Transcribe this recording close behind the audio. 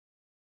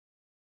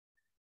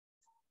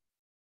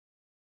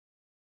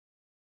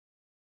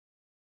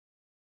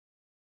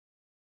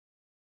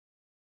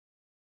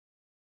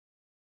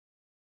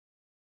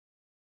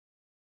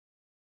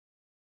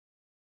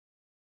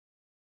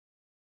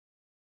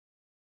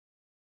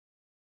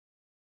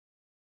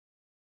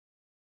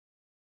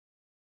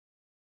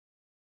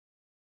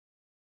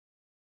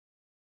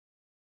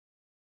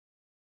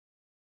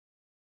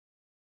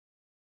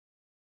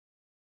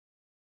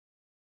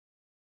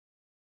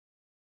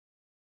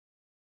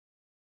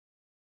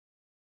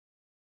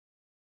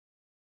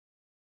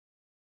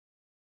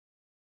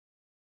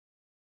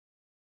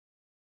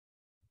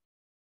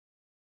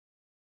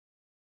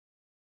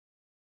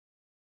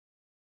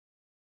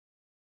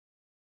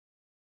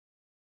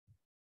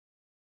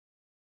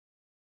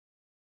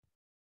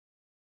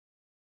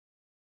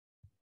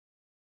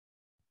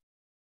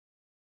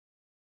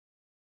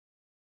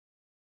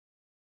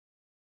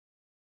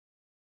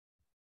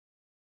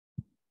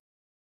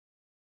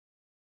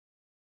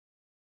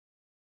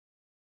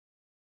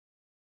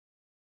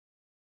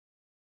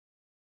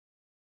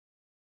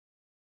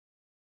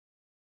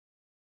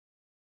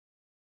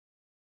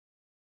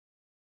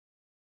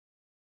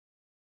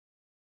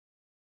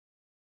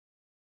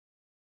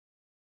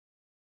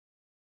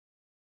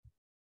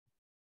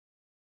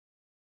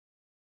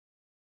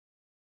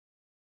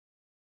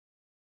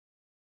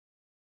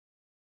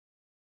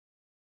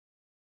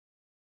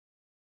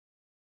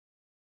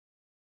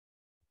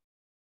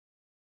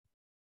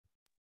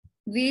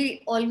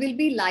We all will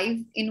be live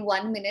in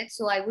 1 minute.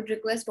 So I would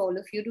request all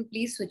of you to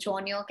please switch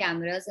on your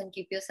cameras and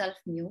keep yourself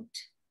mute.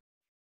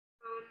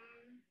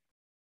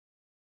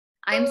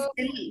 I'm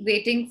still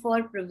waiting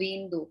for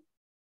Praveen though.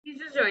 He's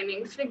just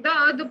joining.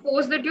 Snigdha, the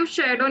post that you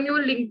shared on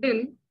your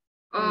LinkedIn,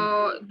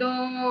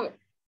 the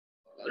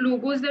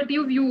logos that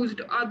you've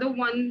used are the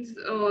ones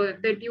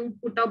that you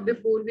put up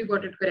before we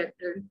got it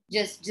corrected.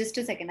 Just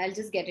a second. I'll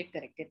just get it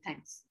corrected.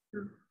 Thanks.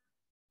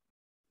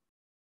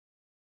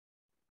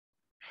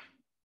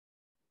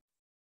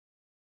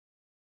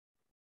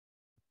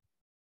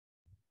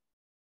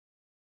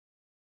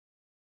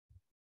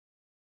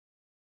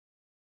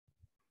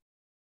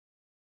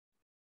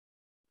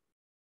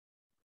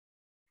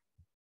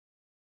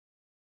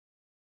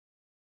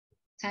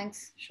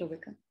 Thanks,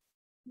 Shobhika.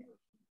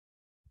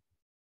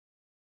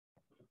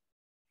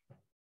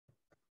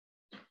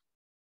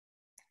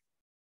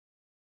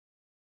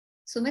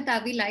 Sumit,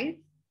 are we live?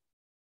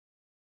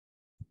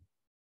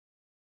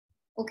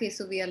 Okay,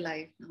 so we are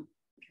live now.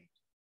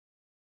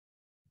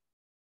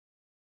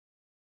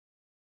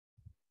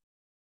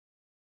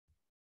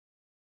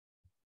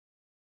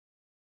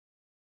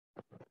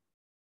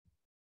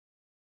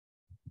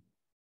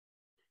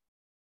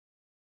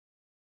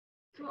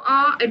 So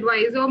our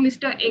advisor,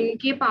 Mr.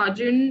 N.K.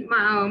 Pajan,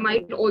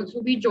 might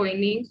also be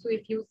joining. So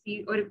if you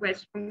see a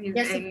request from his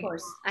Yes, of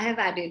course. I have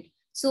added.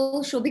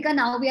 So Shobhika,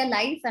 now we are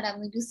live and I'm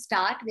going to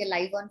start. We are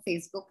live on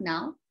Facebook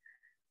now.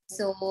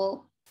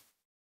 So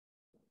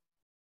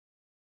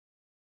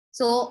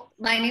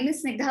my name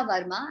is Snigdha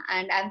Verma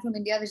and I'm from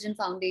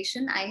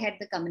IndiaVisionFoundation. I head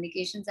the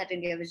communications at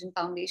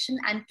IndiaVisionFoundation,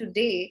 and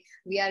today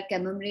we are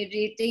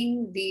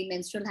commemorating the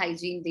Menstrual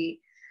Hygiene Day.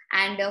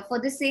 And for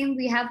the same,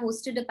 we have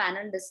hosted a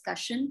panel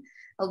discussion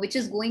which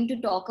is going to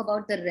talk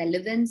about the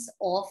relevance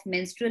of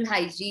menstrual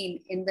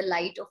hygiene in the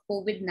light of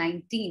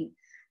COVID-19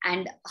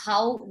 and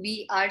how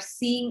we are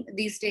seeing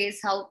these days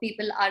how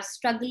people are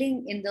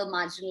struggling in the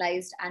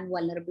marginalized and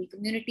vulnerable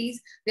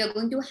communities. We are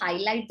going to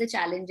highlight the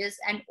challenges,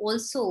 and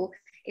also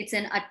it's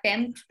an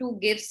attempt to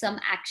give some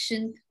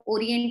action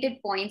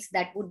oriented points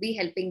that would be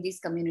helping these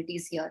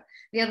communities here.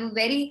 We have a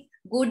very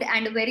good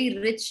and a very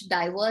rich,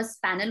 diverse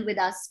panel with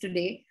us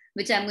today,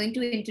 which I'm going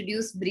to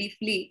introduce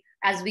briefly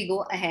as we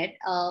go ahead.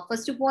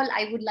 First of all,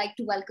 I would like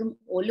to welcome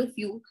all of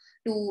you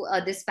to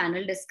this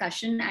panel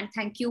discussion, and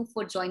thank you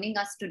for joining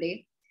us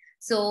today.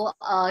 So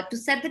to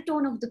set the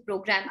tone of the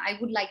program, I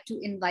would like to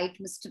invite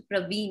Mr.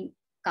 Praveen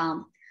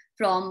Kam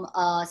from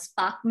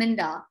Spark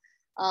Minda,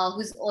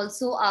 who's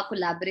also our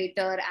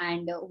collaborator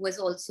and who has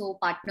also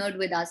partnered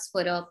with us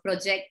for a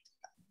project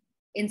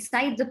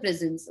inside the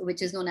prisons,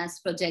 which is known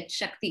as Project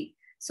Shakti.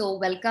 So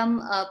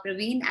welcome,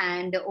 Praveen,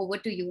 and over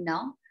to you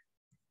now.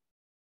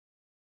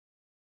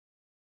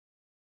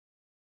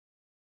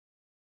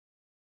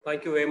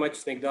 Thank you very much,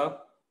 Snigdha.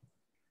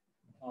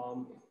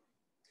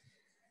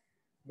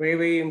 Very,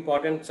 very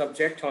important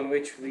subject on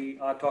which we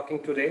are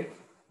talking today.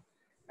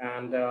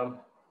 And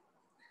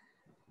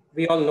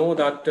we all know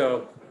that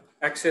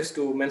access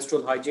to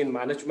menstrual hygiene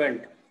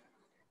management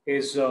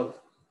is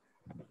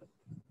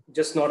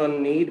just not a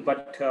need,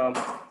 but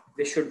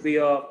there should be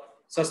a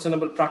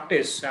sustainable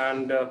practice.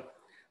 And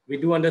we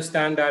do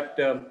understand that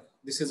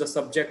this is a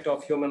subject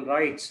of human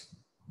rights.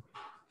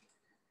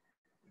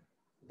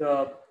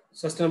 The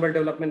Sustainable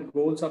Development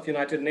Goals of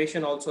United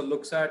Nations also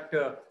looks at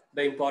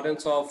the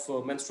importance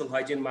of menstrual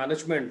hygiene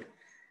management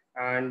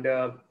and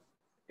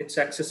its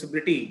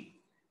accessibility,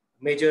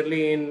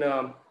 majorly in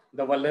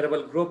the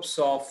vulnerable groups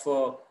of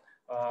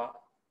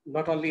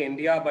not only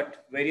India,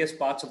 but various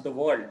parts of the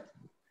world.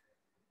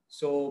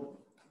 So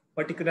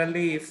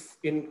particularly if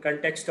in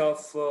context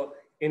of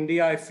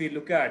India, if we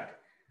look at,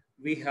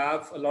 we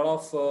have a lot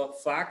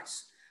of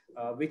facts,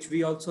 which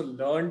we also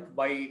learned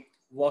by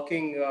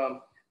working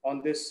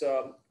on this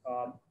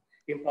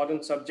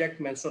important subject,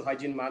 menstrual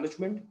hygiene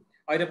management.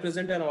 I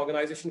represent an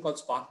organization called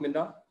Spark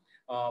Minda.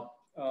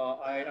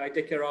 I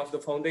take care of the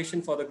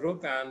foundation for the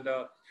group, and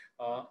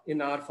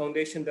in our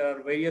foundation, there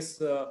are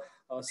various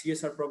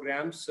CSR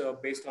programs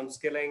based on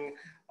skilling,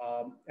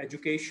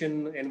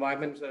 education,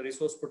 environment,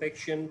 resource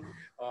protection,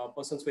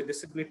 persons with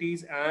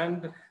disabilities,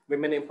 and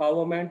women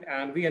empowerment.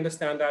 And we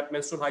understand that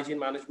menstrual hygiene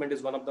management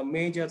is one of the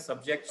major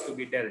subjects to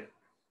be dealt.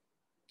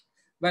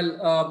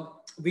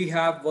 Well, we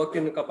have worked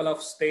in a couple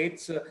of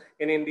states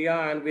in India,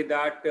 and with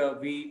that,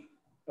 we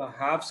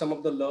have some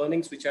of the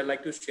learnings which I'd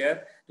like to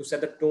share to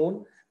set the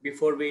tone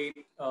before we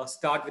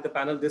start with the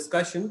panel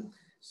discussion.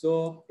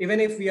 So even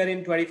if we are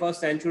in 21st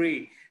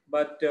century,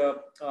 but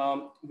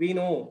we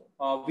know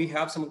we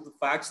have some of the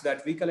facts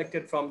that we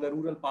collected from the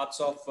rural parts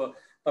of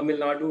Tamil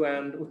Nadu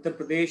and Uttar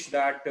Pradesh,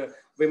 that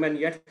women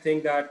yet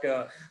think that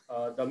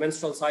the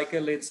menstrual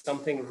cycle is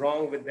something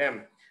wrong with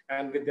them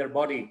and with their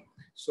body.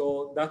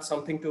 So that's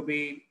something to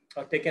be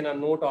taken a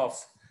note of.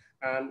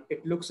 And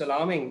it looks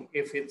alarming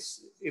if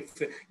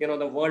you know,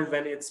 the world,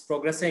 when it's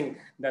progressing,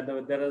 that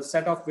there are a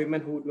set of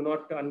women who do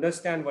not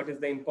understand what is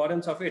the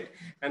importance of it,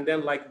 and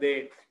then like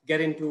they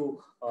get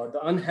into the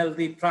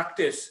unhealthy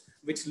practice,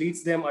 which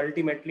leads them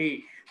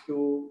ultimately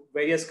to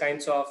various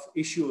kinds of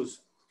issues.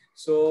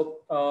 So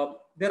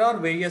there are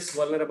various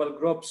vulnerable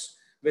groups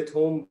with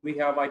whom we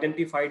have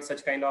identified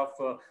such kind of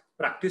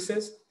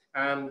practices,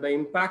 and the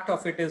impact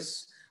of it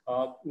is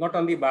not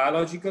only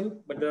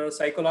biological, but there are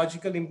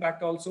psychological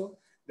impact also.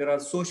 There are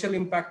social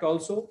impact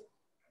also.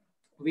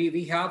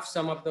 We have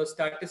some of the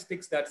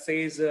statistics that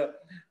says the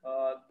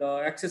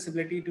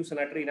accessibility to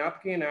sanitary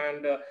napkin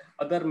and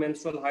other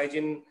menstrual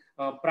hygiene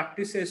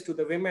practices to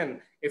the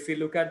women. If we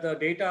look at the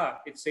data,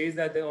 it says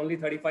that only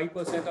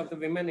 35% of the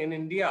women in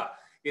India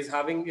is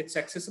having its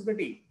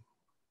accessibility.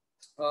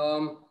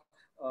 If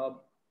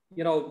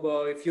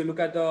you look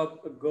at the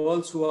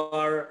girls who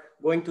are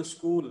going to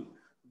school,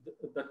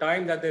 the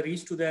time that they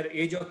reach to their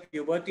age of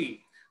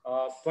puberty,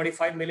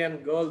 25 million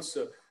girls,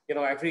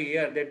 every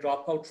year they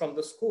drop out from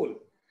the school.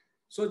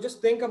 So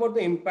just think about the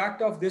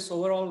impact of this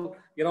overall,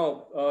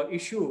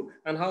 issue,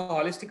 and how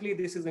holistically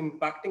this is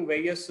impacting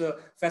various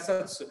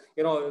facets.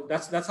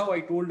 That's how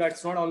I told that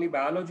it's not only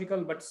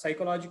biological, but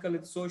psychological,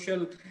 it's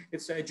social,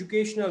 it's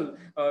educational.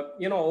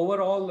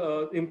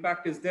 Overall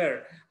impact is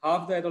there.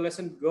 Half the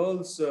adolescent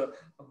girls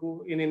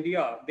who in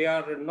India, they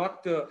are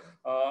not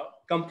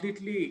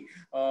completely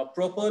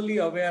properly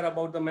aware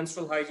about the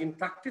menstrual hygiene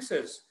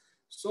practices.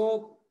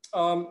 So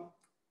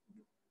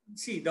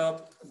see,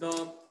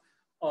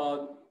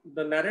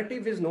 the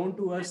narrative is known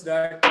to us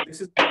that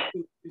this is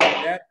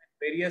there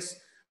various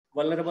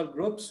vulnerable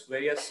groups,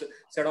 various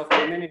set of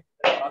women in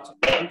parts of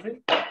the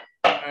country,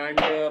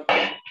 and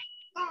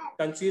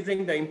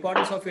considering the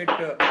importance of it,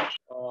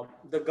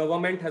 the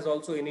government has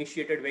also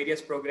initiated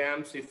various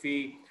programs. If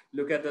we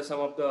look at some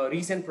of the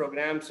recent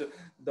programs,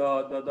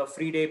 the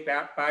free day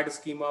pad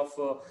scheme of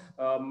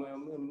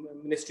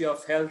Ministry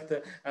of Health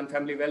and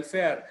Family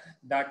Welfare,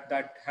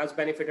 that has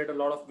benefited a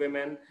lot of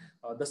women.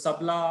 The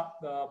Sabla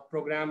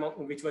program,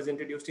 which was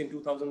introduced in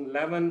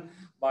 2011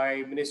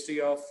 by Ministry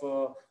of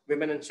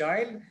Women and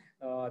Child,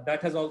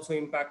 that has also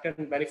impacted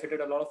and benefited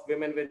a lot of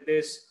women with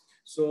this.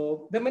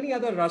 So there are many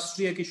other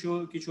Rashtriya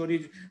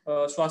Kishori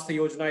Swasthya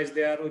Yojana is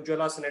there,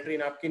 Ujjwala Sanitary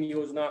Napkin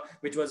Yojana,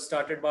 which was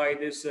started by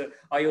this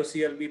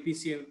IOCL,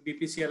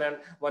 BPCL, and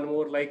one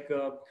more like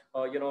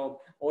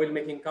oil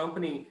making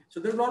company. So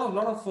there's a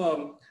lot of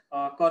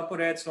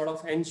corporates, a lot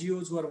of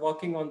NGOs who are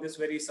working on this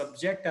very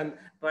subject and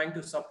trying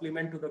to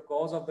supplement to the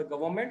cause of the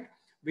government.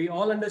 We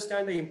all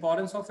understand the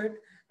importance of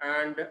it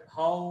and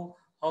how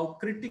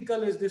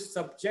critical is this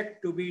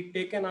subject to be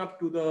taken up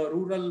to the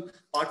rural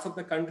parts of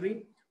the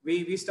country.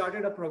 We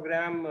started a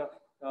program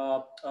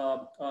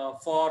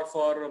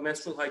for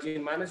menstrual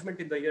hygiene management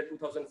in the year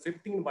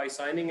 2015 by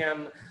signing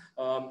an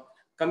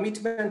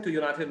commitment to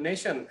United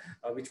Nations,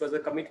 which was a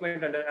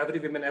commitment under every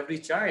woman, every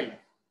child.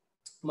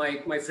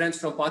 My friends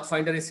from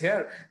Pathfinder is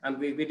here, and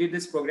we did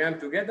this program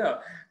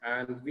together,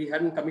 and we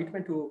had a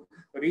commitment to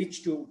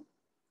reach to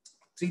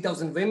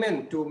 3,000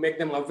 women to make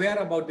them aware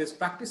about these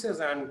practices,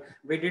 and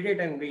we did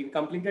it, and we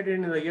completed it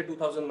in the year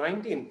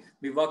 2019.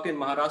 We worked in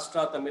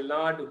Maharashtra, Tamil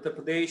Nadu, Uttar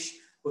Pradesh,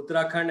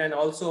 Uttarakhand, and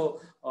also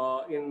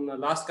in the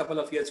last couple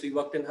of years, we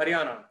worked in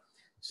Haryana.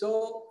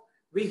 So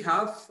we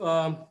have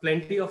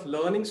plenty of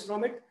learnings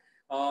from it.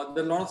 There are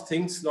a lot of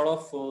things, a lot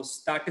of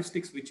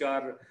statistics which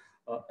are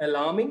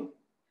alarming,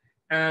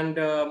 and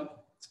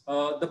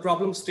the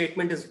problem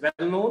statement is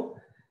well known.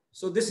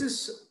 So this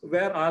is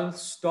where I'll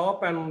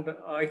stop, and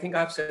I think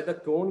I've set the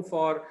tone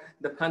for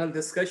the panel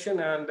discussion,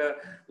 and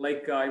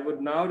I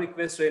would now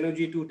request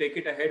Renuji to take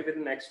it ahead with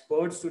an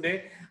experts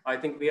today. I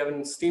think we have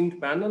an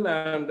esteemed panel,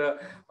 and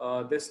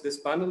this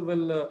panel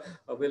will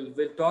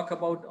talk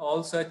about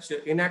all such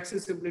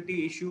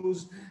inaccessibility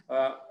issues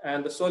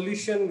and the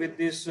solution with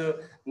this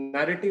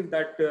narrative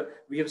that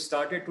we have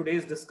started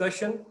today's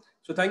discussion.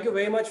 So thank you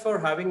very much for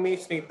having me,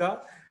 Snigdha,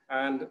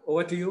 and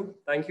over to you.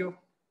 Thank you.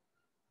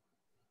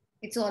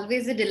 It's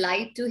always a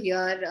delight to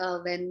hear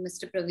when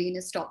Mr. Praveen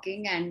is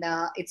talking, and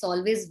it's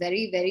always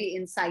very, very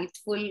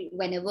insightful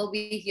whenever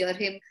we hear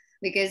him,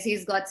 because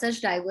he's got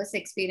such diverse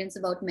experience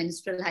about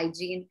menstrual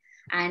hygiene.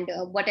 And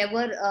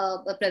whatever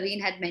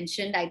Praveen had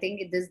mentioned, I think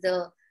it is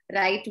the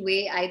right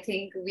way. I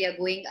think we are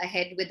going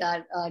ahead with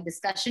our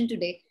discussion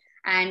today.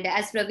 And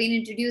as Praveen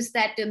introduced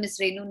that Ms.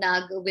 Renu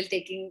Nag will be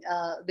taking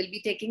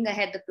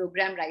ahead the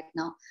program right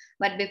now.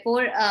 But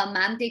before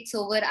ma'am takes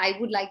over, I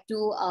would like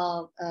to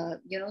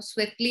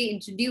swiftly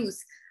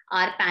introduce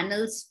our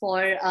panelists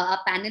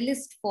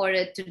for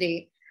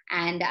today.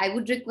 And I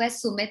would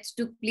request Sumit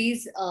to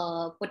please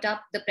put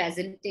up the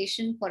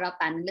presentation for our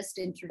panelist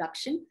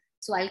introduction.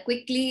 So I'll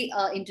quickly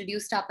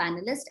introduce our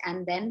panelists,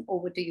 and then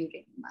over to you,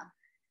 Renu ma'am.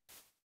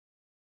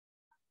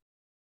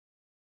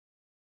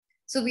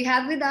 So we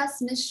have with us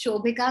Ms.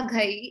 Shobhika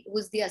Ghai, who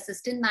is the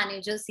Assistant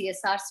Manager,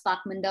 CSR Spark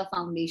Minda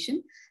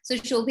Foundation. So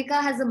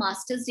Shobhika has a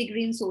master's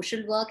degree in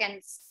social work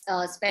and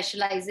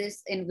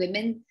specializes in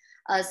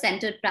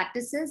women-centered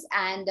practices.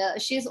 And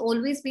she has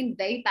always been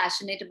very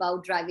passionate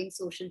about driving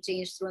social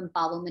change through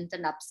empowerment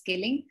and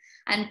upskilling.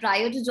 And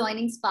prior to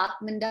joining Spark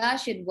Minda,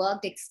 she had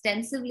worked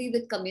extensively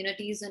with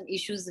communities on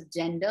issues of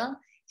gender,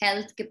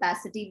 health,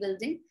 capacity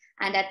building.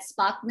 And at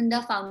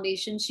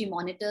IndiaVisionFoundation, she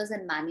monitors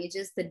and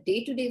manages the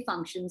day-to-day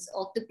functions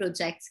of the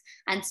projects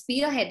and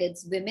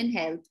spearheads women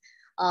health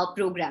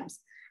programs.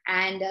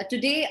 And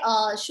today,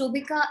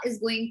 Shobika is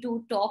going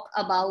to talk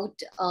about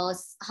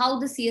how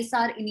the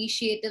CSR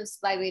initiatives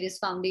by various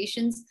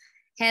foundations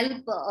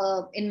help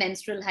in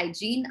menstrual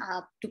hygiene,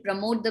 to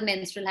promote the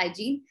menstrual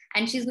hygiene.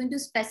 And she's going to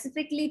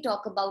specifically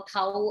talk about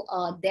how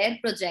their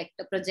project,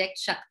 the Project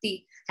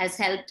Shakti, has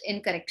helped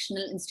in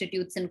correctional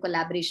institutes in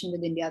collaboration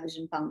with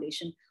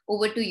IndiaVisionFoundation.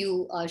 Over to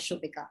you,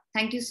 Shobika.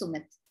 Thank you,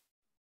 Sumit.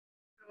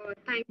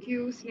 Thank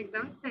you,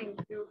 Snigdha. Thank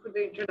you for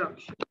the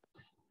introduction.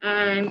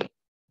 And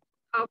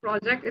our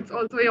project, it's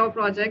also your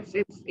projects.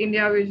 It's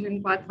India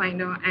Vision,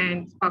 Pathfinder,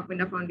 and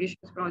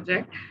IndiaVisionFoundation's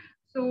project.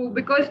 So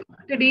because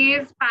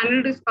today's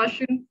panel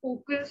discussion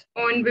focused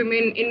on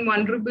women in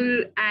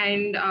vulnerable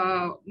and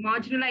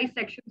marginalized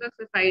sections of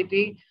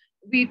society,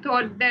 we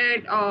thought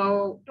that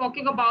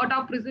talking about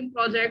our prison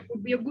project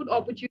would be a good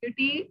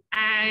opportunity,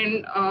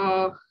 and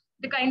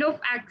the kind of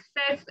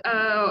access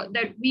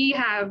that we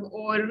have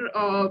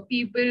or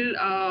people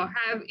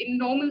have in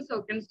normal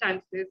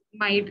circumstances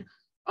might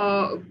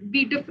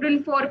be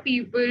different for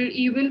people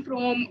even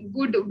from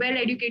good,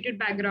 well-educated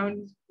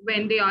backgrounds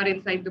when they are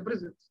inside the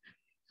prisons.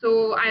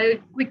 So I'll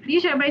quickly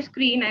share my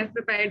screen. I've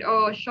prepared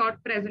a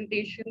short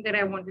presentation that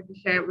I wanted to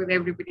share with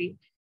everybody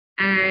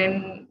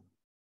and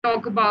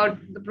talk about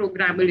the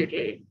program a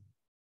little.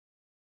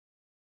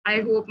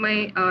 I hope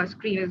my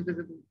screen is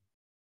visible.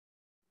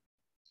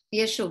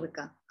 Yes,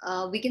 Shobika.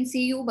 We can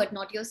see you, but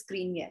not your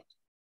screen yet.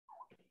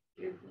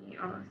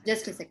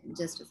 Just a second,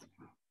 just a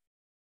second.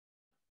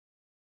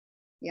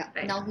 Yeah,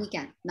 right. Now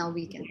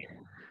we can.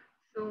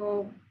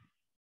 So,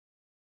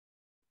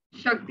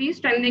 Shakti,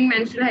 Strengthening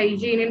Menstrual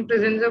Hygiene in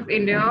Prisons of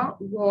India,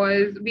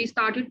 we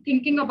started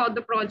thinking about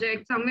the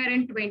project somewhere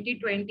in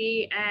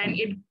 2020, and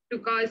it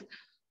took us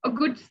a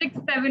good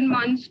 6-7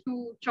 months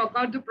to chalk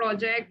out the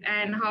project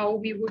and how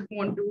we would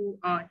want to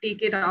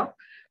take it up.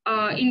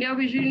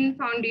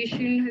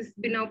 IndiaVisionFoundation has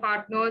been our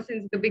partner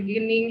since the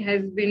beginning,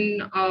 has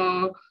been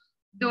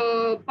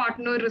the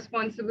partner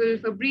responsible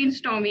for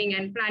brainstorming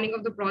and planning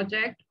of the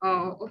project.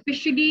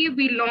 Officially,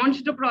 we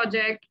launched the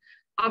project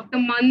after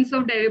months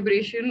of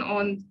deliberation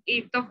on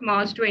 8th of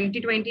March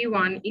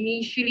 2021,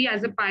 initially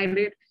as a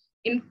pilot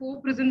in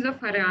 4 prisons of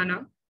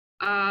Haryana,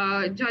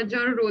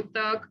 Jhajjar,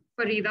 Rohtak,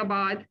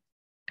 Faridabad,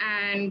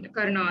 and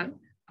Karnal.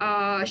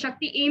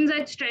 Shakti aims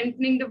at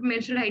strengthening the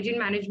menstrual hygiene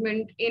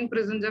management in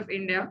prisons of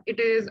India. It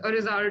is a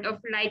result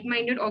of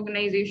like-minded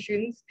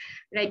organizations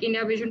like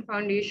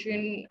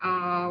IndiaVisionFoundation,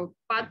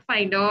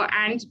 Pathfinder,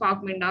 and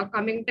SparkMinda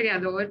coming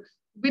together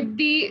with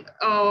the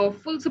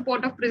full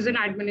support of prison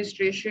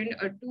administration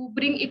to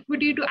bring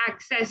equity to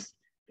access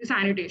to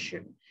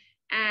sanitation.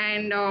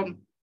 And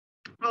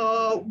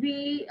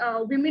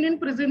women in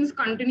prisons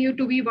continue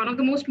to be one of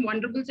the most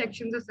vulnerable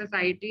sections of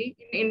society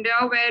in India,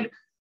 where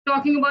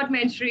talking about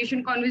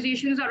menstruation,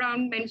 conversations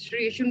around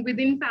menstruation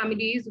within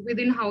families,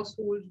 within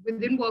households,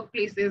 within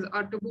workplaces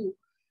are taboo.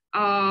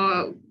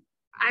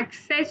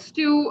 Access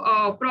to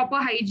proper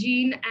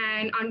hygiene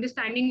and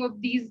understanding of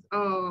these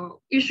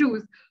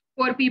issues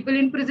for people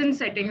in prison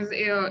settings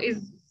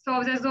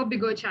serves as a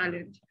bigger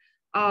challenge.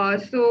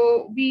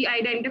 So we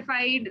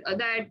identified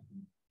that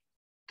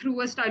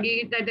through a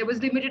study that there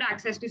was limited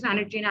access to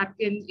sanitary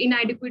napkins,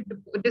 inadequate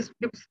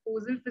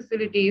disposal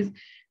facilities,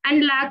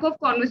 and lack of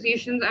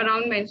conversations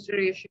around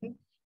menstruation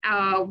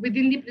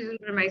within the prison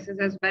premises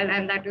as well.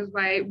 And that is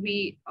why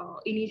we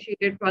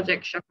initiated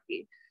Project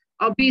Shakti.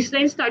 A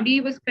baseline study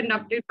was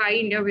conducted by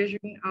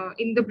IndiaVision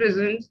in the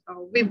prisons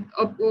with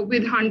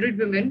 100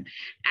 women.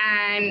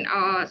 And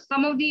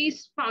some of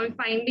these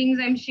findings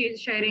I'm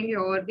sharing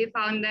here, they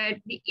found that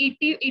the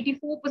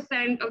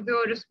 84% of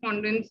the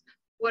respondents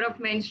were of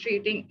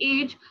menstruating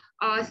age.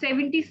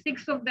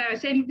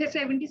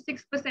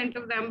 76%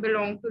 of them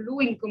belong to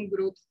low-income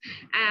groups,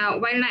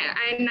 while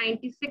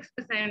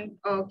 96%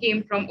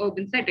 came from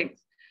urban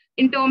settings.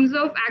 In terms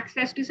of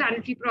access to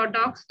sanitary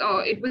products,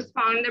 it was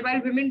found that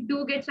while women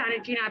do get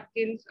sanitary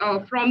napkins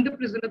from the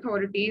prison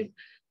authorities,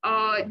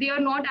 they are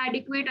not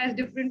adequate, as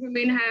different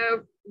women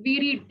have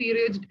varied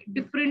periods,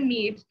 different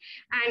needs,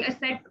 and a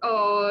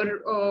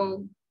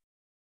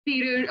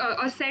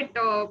set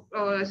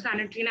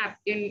sanitary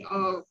napkin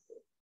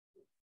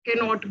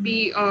cannot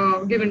be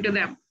given to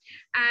them.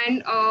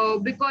 And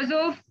because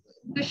of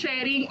the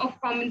sharing of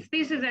common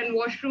spaces and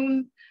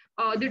washrooms,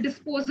 the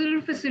disposal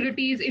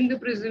facilities in the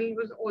prison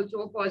was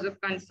also a cause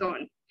of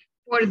concern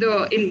for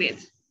the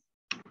inmates.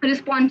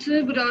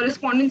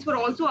 Respondents were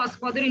also asked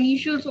for their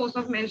initial source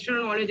of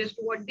menstrual knowledge as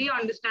to what they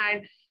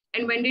understand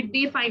and when did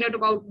they find out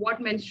about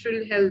what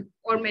menstrual health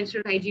or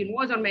menstrual hygiene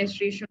was or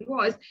menstruation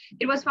was.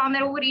 It was found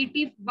that over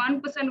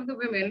 81% of the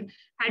women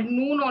had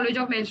no knowledge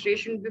of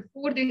menstruation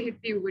before they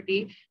hit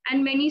puberty,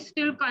 and many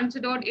still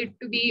considered it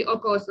to be a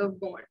curse of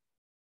God.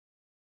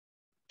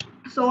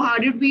 So how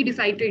did we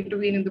decide to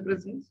intervene in the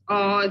prisons?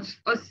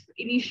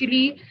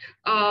 Initially,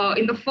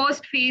 in the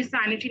first phase,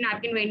 sanitary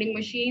napkin vending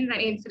machines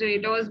and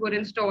incinerators were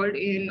installed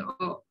in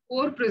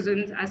 4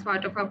 prisons as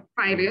part of our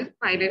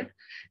pilot.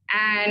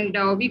 And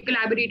we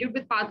collaborated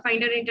with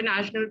Pathfinder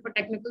International for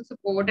technical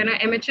support, and an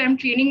MHM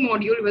training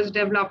module was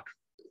developed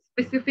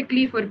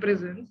specifically for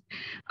prisons.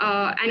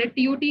 And a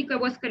TOT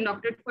was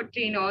conducted for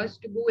trainers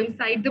to go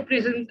inside the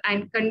prisons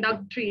and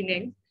conduct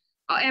training.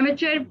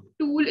 MHR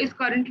tool is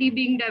currently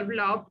being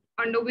developed,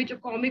 under which a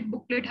comic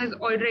booklet has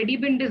already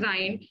been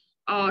designed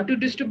to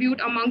distribute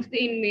amongst the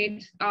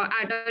inmates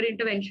at our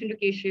intervention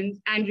locations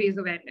and raise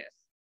awareness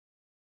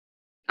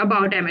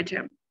about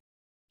MHM.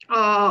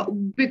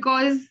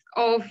 Because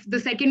of the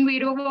second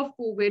wave of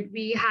COVID,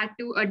 we had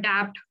to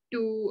adapt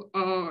to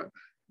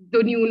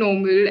the new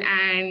normal,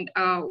 and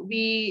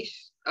we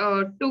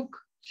took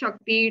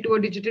Shakti to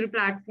a digital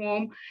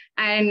platform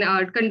and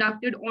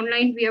conducted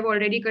online. We have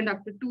already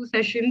conducted 2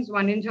 sessions,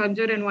 one in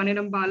Jhanjhar and one in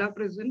Ambala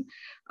prison,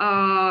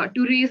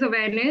 to raise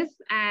awareness.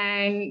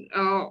 And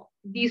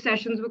these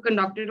sessions were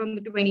conducted on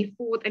the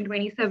 24th and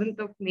 27th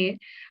of May.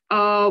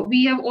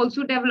 We have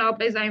also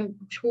developed, as I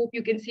hope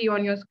you can see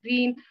on your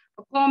screen,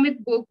 a comic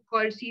book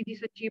called Seedhi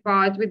Sachi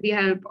Baat with the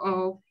help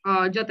of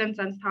Jatan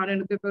Sansthan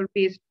and a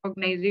people-based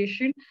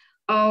organization,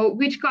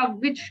 which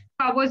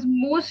covers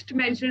most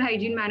menstrual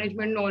hygiene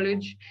management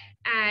knowledge,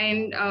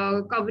 and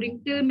covering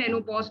till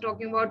menopause,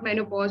 talking about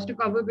menopause to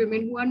cover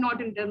women who are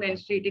not in their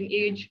menstruating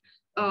age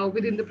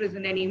within the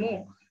prison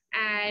anymore.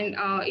 And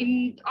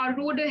in our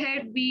road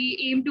ahead, we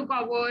aim to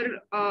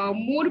cover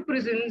more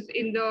prisons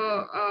in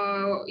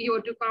the year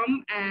to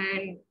come,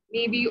 and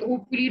maybe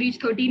hopefully reach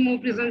 13 more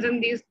prisons in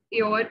this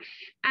year,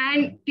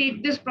 and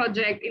take this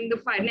project in the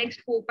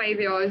next 4-5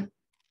 years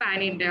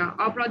pan-India.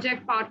 Our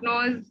project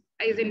partners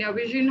is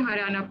IndiaVision,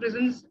 Haryana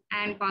Prisons,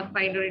 and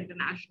Pathfinder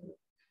International.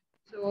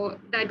 So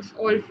that's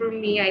all from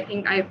me. I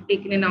think I've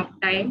taken enough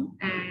time,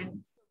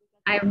 and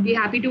I'd be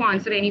happy to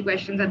answer any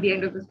questions at the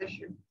end of the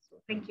session. So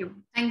thank you.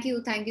 Thank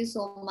you. Thank you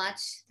so much.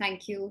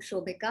 Thank you,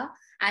 Shobhika.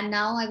 And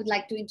now I would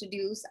like to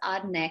introduce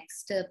our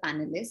next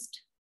panelist.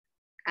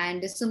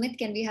 And Sumit,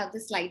 can we have the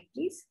slide,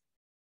 please?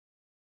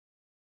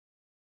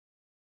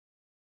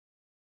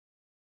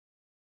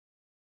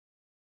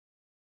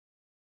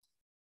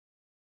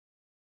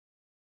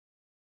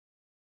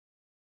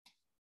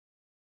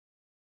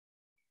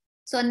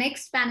 So our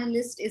next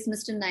panelist is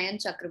Mr. Nayan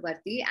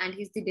Chakrabarti, and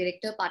he's the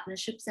Director,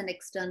 Partnerships and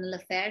External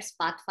Affairs,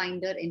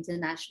 Pathfinder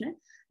International.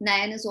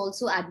 Nayan is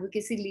also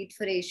Advocacy Lead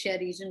for Asia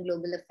Region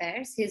Global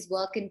Affairs. His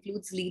work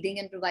includes leading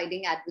and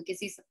providing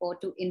advocacy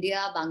support to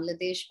India,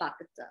 Bangladesh,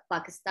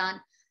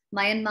 Pakistan,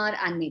 Myanmar,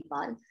 and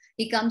Nepal.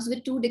 He comes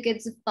with 2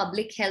 decades of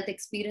public health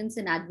experience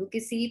in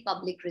advocacy,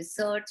 public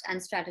research,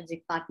 and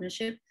strategic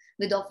partnership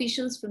with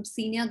officials from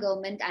senior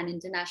government and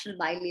international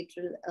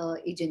bilateral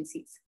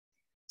agencies.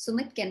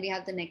 Sumit, can we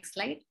have the next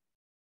slide?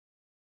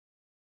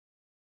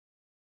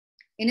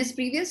 In his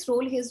previous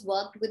role, he has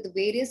worked with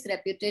various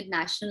reputed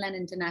national and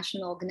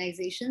international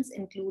organizations,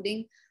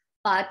 including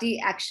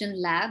Party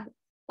Action Lab,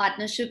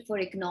 Partnership for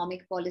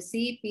Economic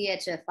Policy,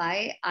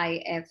 PHFI,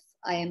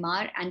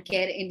 IMR, and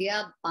Care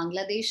India,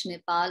 Bangladesh,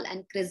 Nepal,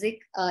 and CRISIC.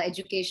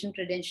 Education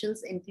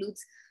credentials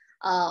includes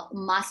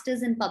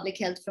Masters in Public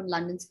Health from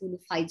London School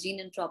of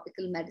Hygiene and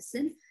Tropical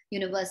Medicine,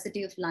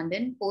 University of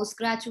London,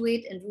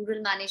 postgraduate in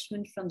Rural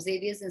Management from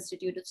Xavier's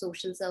Institute of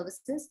Social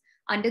Services,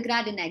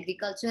 undergrad in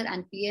Agriculture,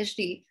 and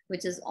PhD,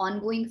 which is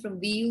ongoing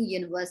from VU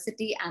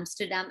University,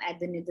 Amsterdam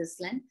at the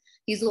Netherlands.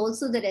 He's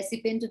also the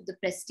recipient of the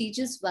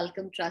prestigious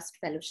Wellcome Trust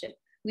Fellowship.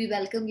 We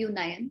welcome you,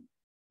 Nayan.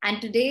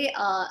 And today,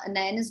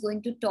 Nayan is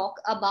going to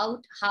talk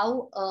about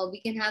how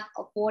we can have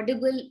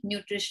affordable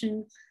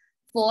nutrition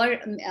for,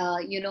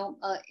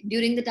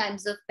 during the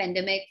times of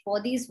pandemic for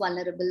these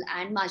vulnerable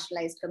and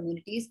marginalized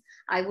communities.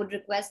 I would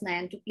request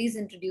Nayan to please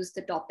introduce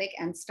the topic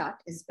and start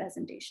his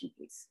presentation,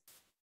 please.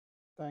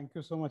 Thank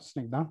you so much,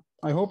 Snigdha.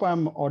 I hope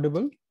I'm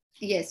audible.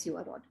 Yes, you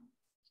are audible.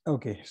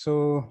 Okay,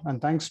 so,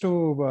 and thanks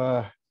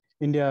to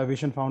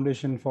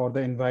IndiaVisionFoundation for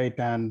the invite,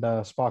 and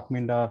Spark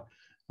Minda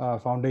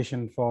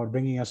Foundation for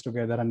bringing us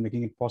together and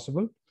making it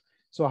possible.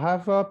 So I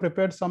have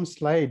prepared some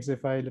slides.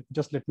 If I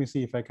just let me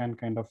see if I can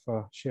kind of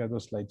share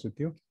those slides with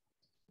you.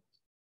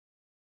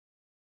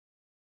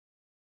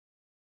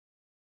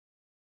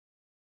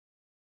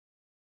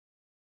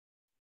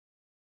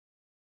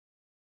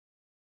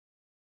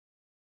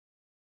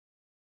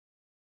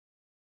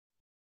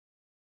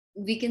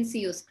 We can see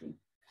your screen.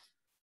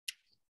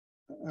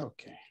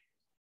 Okay.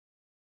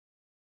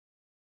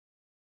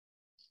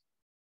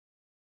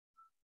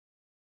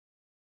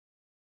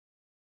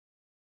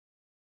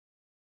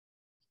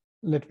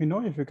 Let me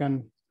know if you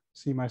can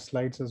see my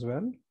slides as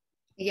well.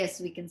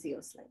 Yes, we can see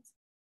your slides.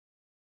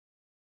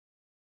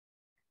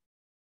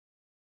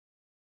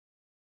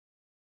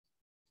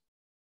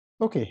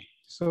 Okay,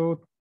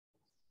 so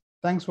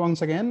thanks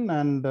once again.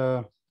 And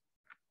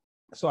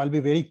so I'll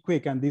be very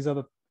quick. And these are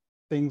the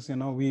things,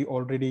 we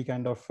already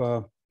kind of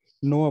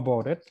know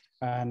about it.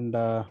 And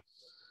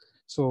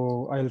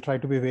so I'll try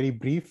to be very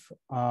brief.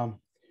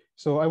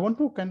 So I want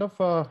to kind of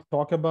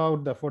talk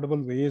about the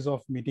affordable ways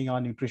of meeting our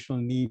nutritional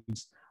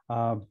needs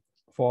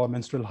for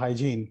menstrual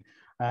hygiene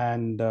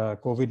and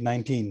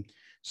COVID-19.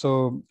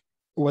 So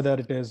whether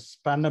it is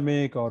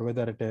pandemic or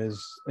whether it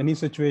is any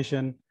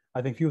situation,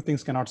 I think few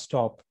things cannot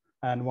stop.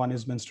 And one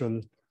is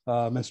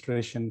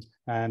menstruation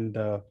and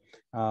a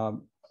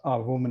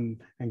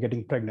woman and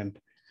getting pregnant.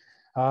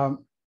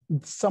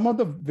 Some of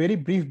the very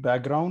brief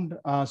background.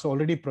 So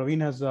already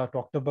Praveen has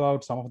talked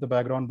about some of the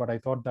background, but I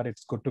thought that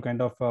it's good to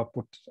kind of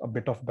put a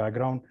bit of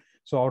background.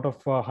 So out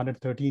of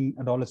 113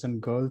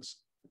 adolescent girls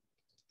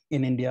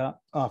in India,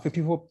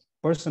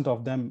 54%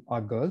 of them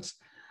are girls.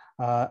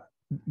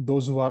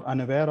 Those who are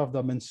unaware of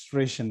the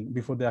menstruation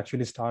before they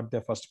actually start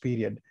their first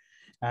period.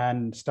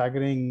 And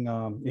staggering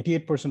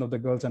 88% of the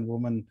girls and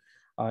women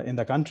in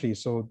the country.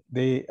 So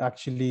they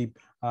actually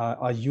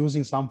are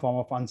using some form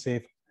of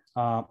unsafe,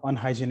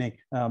 unhygienic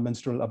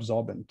menstrual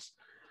absorbents.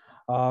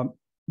 The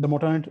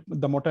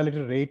mortality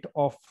rate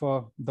of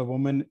the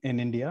women in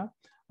India,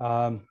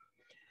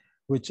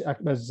 which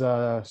act as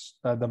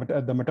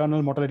the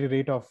maternal mortality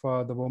rate of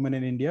the women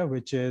in India,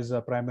 which is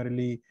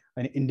primarily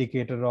an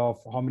indicator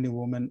of how many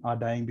women are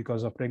dying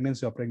because of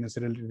pregnancy or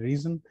pregnancy-related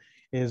reason,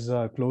 is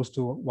close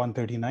to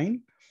 139.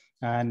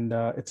 And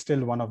it's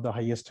still one of the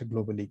highest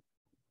globally.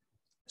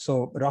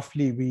 So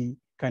roughly we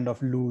kind of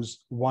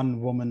lose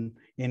one woman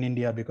in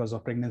India because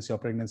of pregnancy or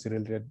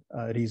pregnancy-related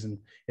reason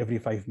every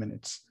 5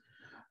 minutes.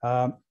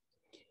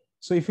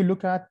 So if you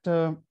look at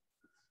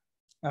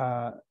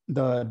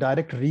the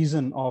direct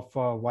reason of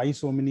why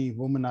so many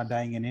women are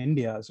dying in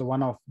India. So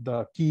one of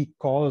the key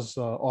cause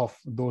of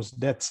those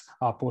deaths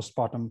are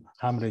postpartum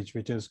hemorrhage,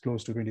 which is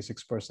close to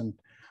 26%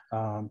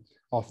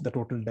 of the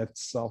total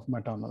deaths of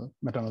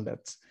maternal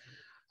deaths.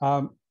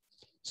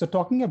 So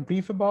talking a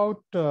brief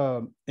about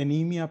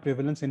anemia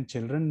prevalence in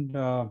children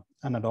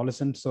and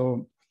adolescents.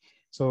 So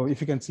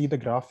if you can see the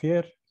graph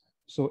here,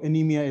 so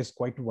anemia is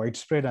quite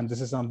widespread, and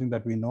this is something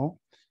that we know.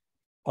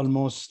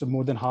 Almost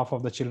more than half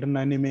of the children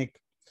are anemic.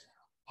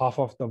 Half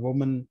of the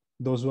women,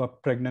 those who are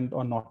pregnant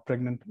or not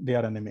pregnant, they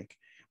are anemic.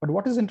 But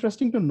what is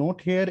interesting to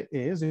note here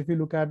is if you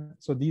look at,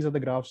 so these are the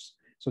graphs.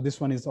 So this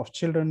one is of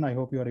children. I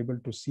hope you are able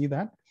to see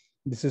that.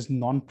 This is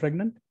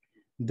non-pregnant.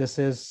 This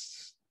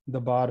is the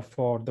bar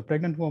for the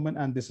pregnant woman,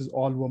 and this is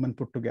all women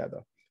put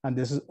together. And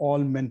this is all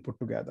men put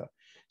together.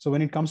 So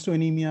when it comes to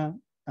anemia,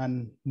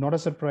 and not a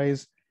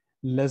surprise,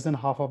 less than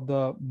half of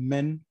the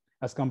men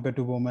as compared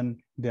to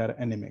women, they are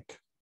anemic.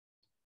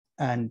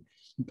 And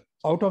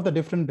out of the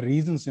different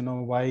reasons,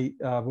 why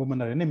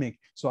women are anemic,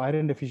 so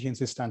iron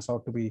deficiency stands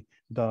out to be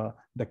the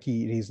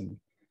key reason.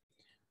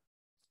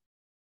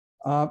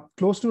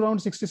 Close to around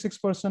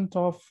 66%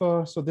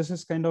 of, so this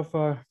is kind of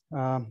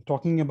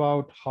talking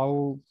about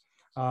how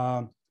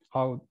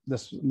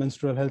this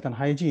menstrual health and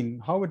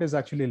hygiene, how it is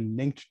actually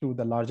linked to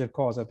the larger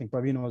cause. I think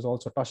Praveen was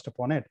also touched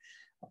upon it.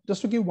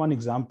 Just to give one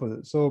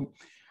example. So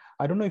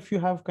I don't know if you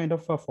have kind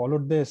of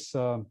followed this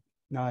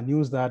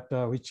news that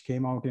which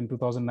came out in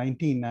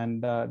 2019,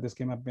 and this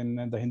came up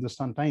in the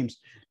Hindustan Times,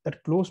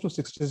 that close to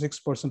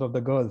 66% of the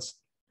girls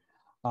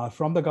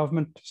from the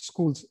government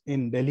schools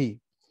in Delhi,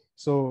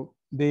 so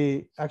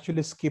they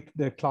actually skip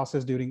their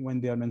classes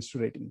when they are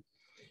menstruating,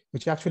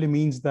 which actually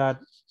means that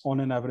on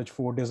an average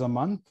 4 days a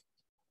month,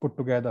 put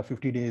together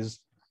 50 days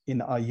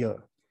in a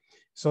year.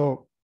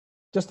 So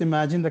just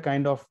imagine the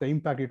kind of the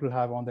impact it will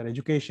have on their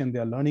education,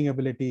 their learning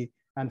ability,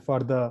 and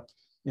further,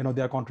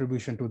 their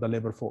contribution to the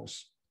labor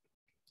force.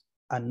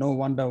 And no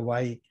wonder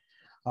why,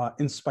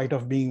 in spite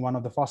of being one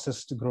of the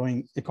fastest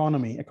growing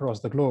economy across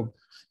the globe,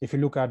 if you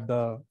look at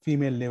the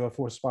female labor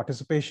force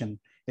participation,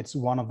 it's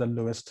one of the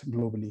lowest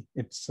globally.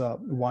 It's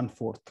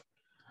 1/4.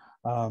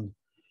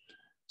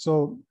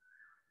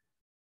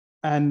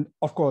 And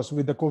of course,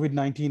 with the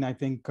COVID-19, I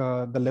think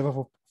the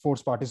labor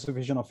force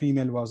participation of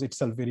female was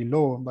itself very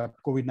low, but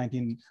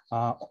COVID-19,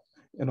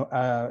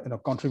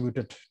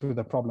 contributed to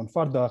the problem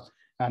further.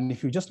 And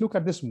if you just look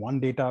at this one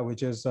data,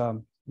 which is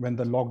when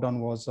the lockdown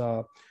was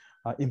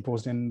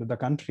imposed in the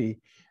country.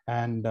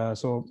 And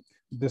so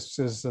this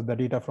is the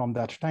data from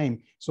that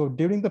time. So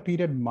during the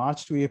period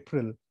March to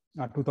April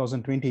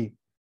 2020,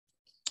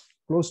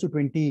 close to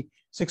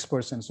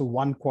 26%, so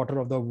 1/4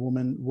 of the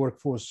women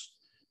workforce,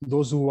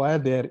 those who were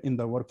there in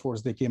the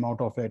workforce, they came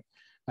out of it.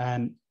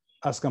 And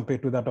as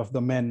compared to that of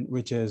the men,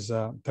 which is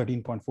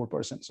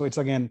 13.4%. So it's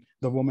again,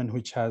 the woman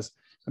which has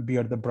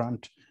bear the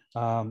brunt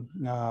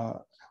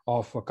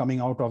of coming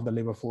out of the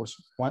labor force.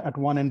 At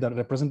one end, the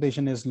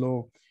representation is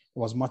low,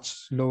 was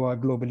much lower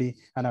globally.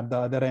 And at the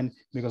other end,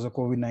 because of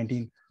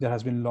COVID-19, there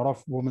has been a lot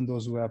of women,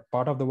 those who are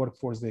part of the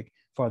workforce, they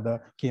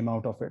further came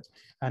out of it.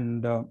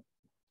 And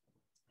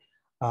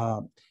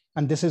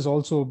this is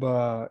also,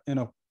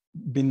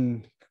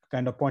 been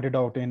kind of pointed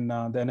out in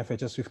the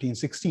NFHS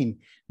 15/16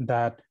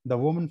 that the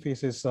woman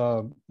faces,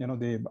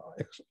 the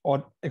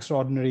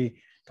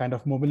extraordinary kind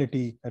of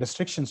mobility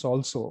restrictions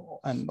also,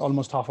 and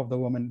almost half of the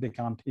women, they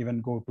can't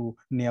even go to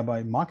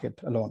nearby market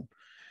alone.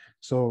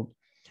 So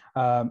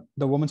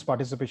the women's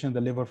participation in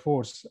the labor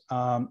force,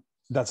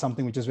 that's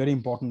something which is very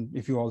important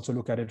if you also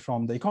look at it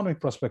from the economic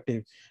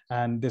perspective.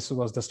 And this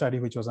was the study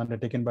which was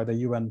undertaken by the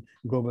UN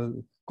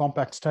Global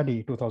Compact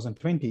Study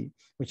 2020,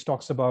 which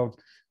talks about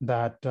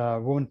that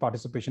women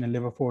participation in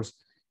labor force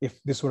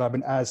if this would have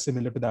been as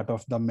similar to that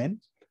of the men.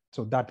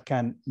 So that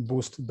can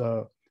boost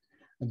the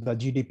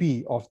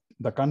GDP of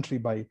the country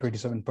by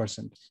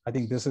 27%. I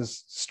think this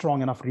is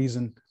strong enough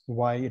reason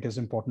why it is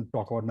important to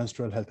talk about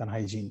menstrual health and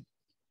hygiene.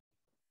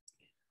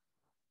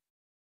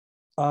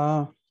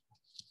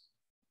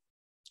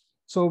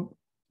 So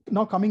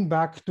now coming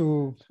back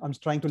to, I'm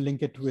trying to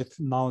link it with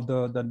now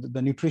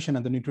the nutrition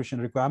and the nutrition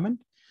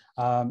requirement.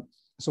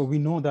 So we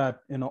know that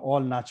all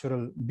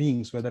natural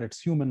beings, whether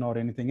it's human or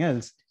anything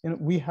else,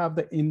 we have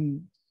the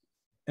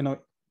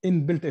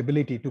inbuilt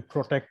ability to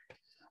protect,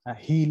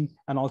 heal,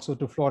 and also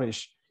to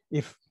flourish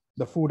if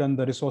the food and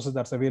the resources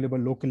that's available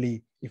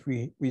locally, if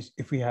we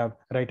have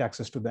right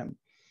access to them.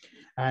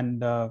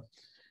 And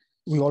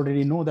we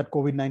already know that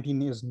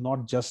COVID-19 is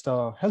not just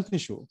a health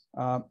issue.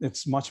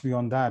 It's much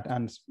beyond that.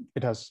 And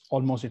it has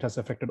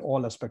affected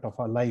all aspects of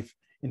our life,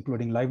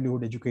 including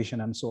livelihood,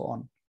 education, and so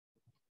on.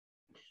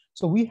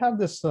 So we have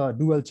this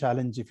dual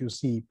challenge, if you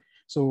see.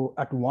 So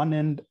at one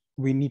end,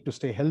 we need to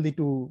stay healthy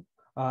to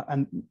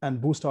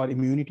and boost our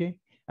immunity.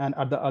 And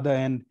at the other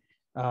end,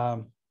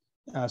 the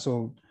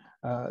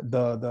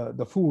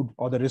food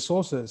or the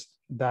resources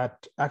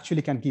that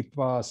actually can keep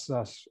us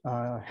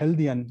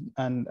healthy and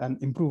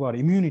improve our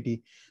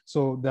immunity.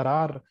 So there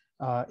are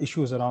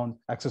issues around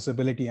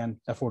accessibility and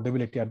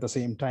affordability at the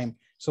same time.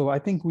 So I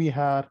think we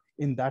are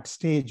in that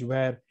stage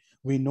where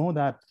we know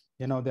that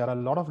there are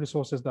a lot of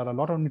resources, there are a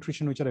lot of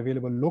nutrition which are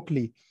available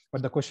locally,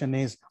 but the question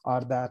is,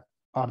 are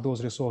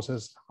those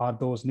resources, are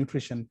those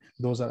nutrition,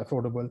 those are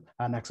affordable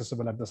and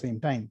accessible at the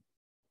same time?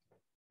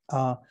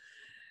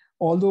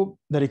 Although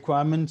the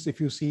requirements,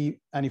 if you see,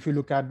 and if you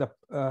look at the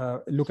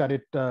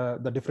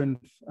different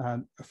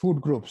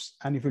food groups,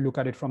 and if you look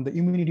at it from the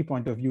immunity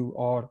point of view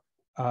or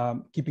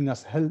keeping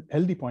us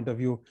healthy point of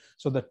view,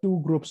 so the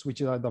two groups,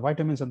 which are the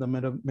vitamins and the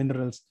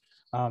minerals,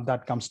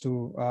 that comes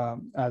to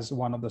as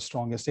one of the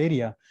strongest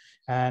area.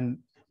 And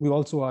we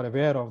also are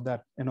aware of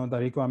that, the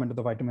requirement of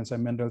the vitamins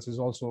and minerals is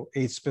also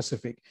age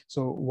specific.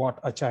 So what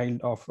a child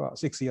of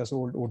 6 years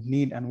old would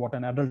need and what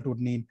an adult would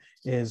need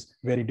is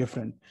very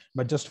different.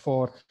 But just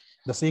for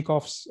the sake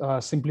of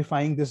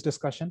simplifying this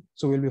discussion,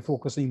 so we'll be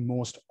focusing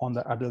most on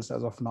the adults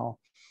as of now,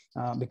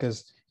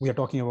 because we are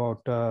talking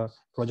about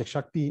Project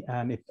Shakti,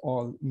 and it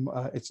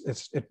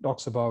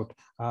talks about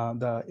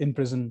the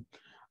in-prison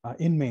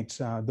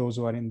inmates, those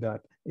who are in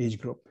that age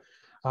group.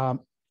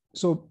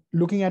 So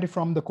looking at it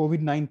from the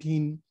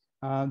COVID-19,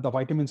 the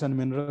vitamins and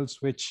minerals,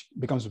 which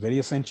becomes very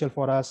essential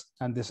for us,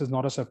 and this is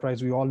not a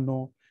surprise, we all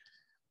know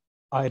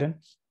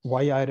iron.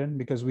 Why iron?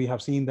 Because we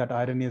have seen that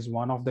iron is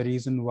one of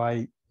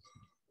the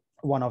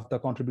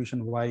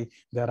contribution why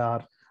there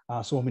are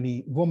so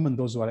many women,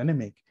 those who are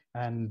anemic,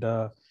 and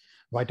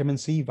vitamin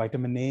C,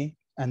 vitamin A,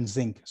 and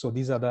zinc. So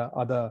these are the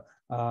other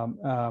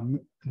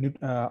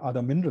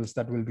minerals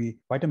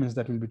vitamins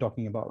that we'll be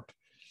talking about.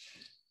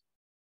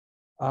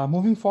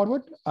 Moving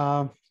forward,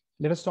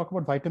 let us talk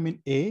about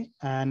vitamin A.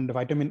 And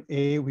vitamin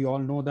A, we all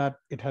know that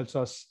it helps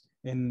us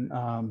in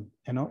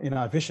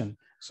our vision.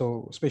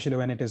 So especially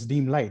when it is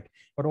dim light,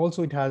 but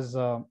also it has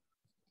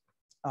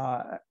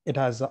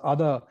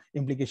other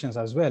implications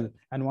as well.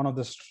 And one of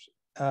the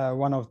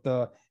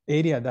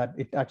area that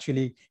it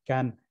actually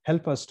can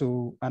help us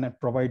to, and it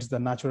provides the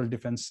natural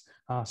defense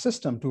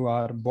system to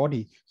our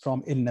body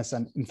from illness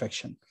and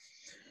infection.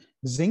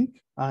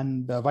 Zinc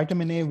and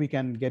vitamin A, we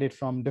can get it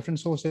from different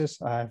sources.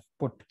 I've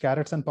put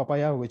carrots and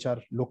papaya, which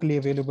are locally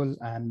available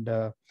and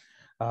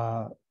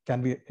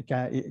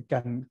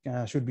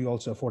should be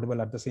also affordable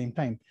at the same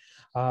time.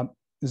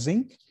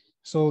 Zinc.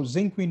 So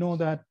zinc, we know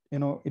that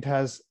it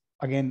has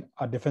again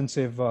a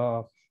defensive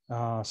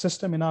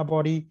system in our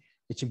body,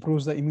 which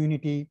improves the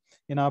immunity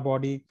in our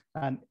body,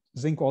 and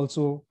zinc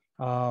also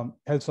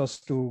helps us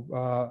to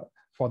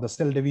for the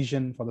cell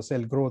division, for the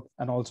cell growth,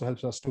 and also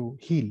helps us to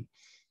heal.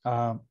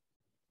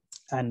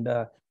 And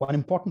one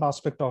important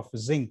aspect of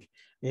zinc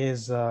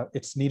is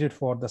it's needed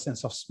for the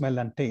sense of smell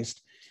and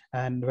taste.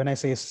 And when I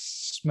say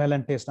smell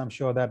and taste, I'm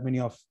sure that many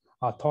of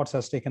our thoughts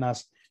has taken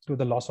us to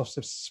the loss of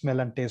smell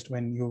and taste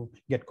when you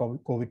get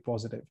COVID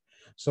positive.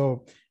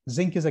 So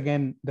zinc is,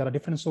 again, there are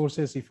different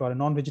sources. If you are a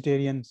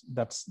non-vegetarian,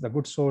 that's the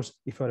good source.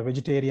 If you're a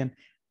vegetarian,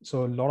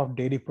 so a lot of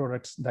dairy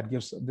products,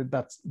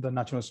 that's the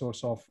natural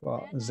source of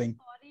zinc.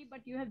 I'm sorry, but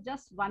you have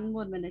just 1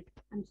 more minute.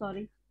 I'm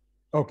sorry.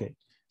 Okay,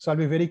 so I'll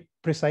be very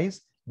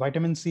precise.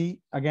 Vitamin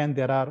C, again,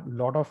 there are a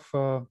lot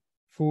of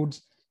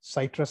foods,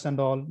 citrus and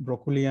all,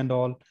 broccoli and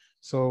all.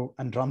 So,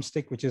 and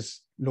drumstick, which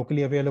is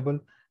locally available,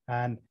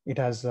 and it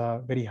has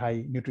a very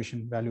high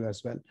nutrition value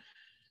as well.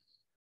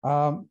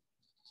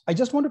 I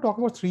just want to talk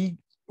about 3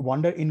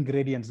 wonder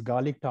ingredients: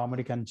 garlic,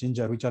 turmeric, and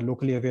ginger, which are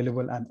locally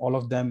available, and all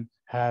of them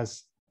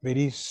has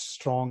very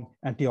strong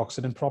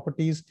antioxidant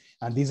properties.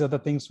 And these are the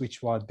things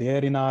which were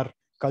there in our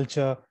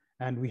culture,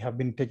 and we have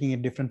been taking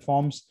in different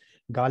forms.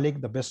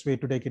 Garlic, the best way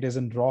to take it is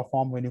in raw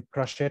form. When you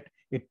crush it,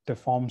 it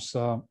forms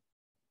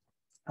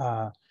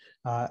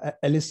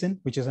allicin,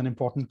 which is an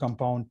important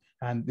compound.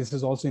 And this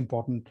is also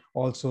important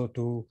also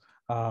to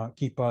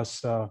keep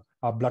us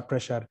our blood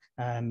pressure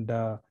and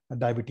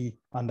diabetes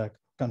under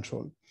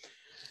control.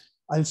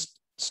 I'll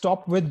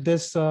stop with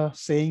this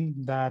saying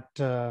that,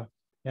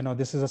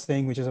 this is a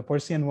saying which is a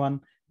Persian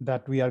one,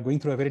 that we are going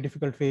through a very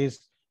difficult phase,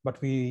 but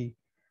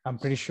I'm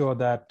pretty sure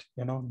that,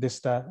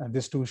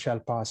 this too shall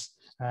pass.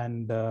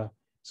 And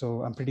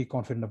so I'm pretty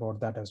confident about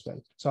that as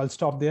well. So I'll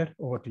stop there.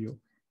 Over to you.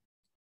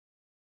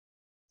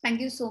 Thank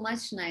you so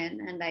much, Nayan.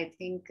 And I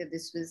think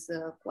this was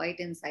quite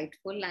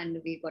insightful,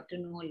 and we got to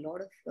know a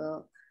lot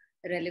of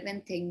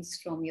relevant things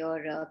from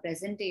your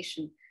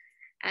presentation.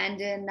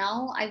 And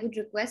now I would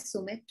request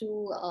Sumit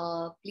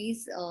to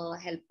please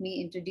help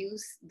me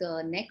introduce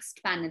the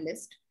next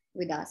panelist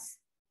with us.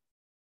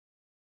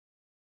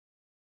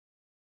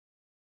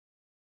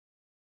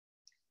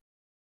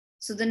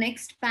 So the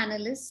next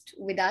panelist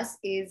with us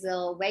is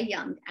very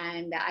young,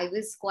 and I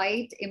was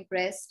quite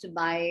impressed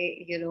by,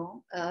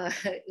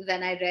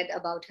 when I read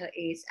about her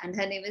age. And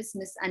her name is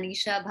Miss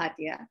Anisha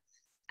Bhatia,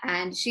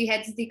 and she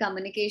heads the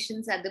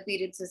communications at the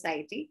Period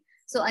Society.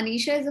 So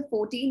Anisha is a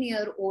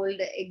 14-year-old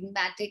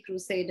enigmatic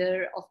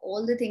crusader of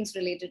all the things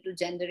related to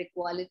gender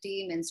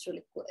equality, menstrual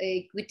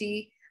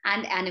equity,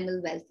 and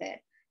animal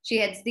welfare. She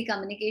heads the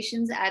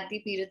communications at the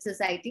Period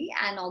Society,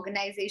 an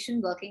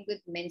organization working with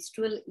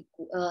menstrual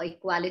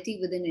equality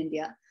within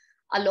India,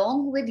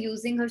 along with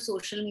using her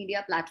social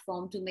media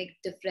platform to make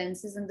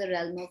differences in the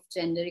realm of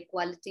gender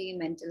equality,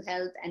 mental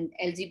health, and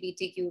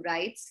LGBTQ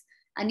rights.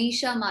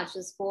 Anisha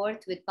marches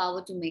forth with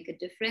power to make a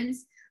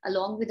difference.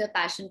 Along with a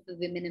passion for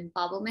women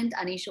empowerment,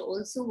 Anisha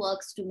also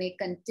works to make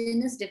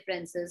continuous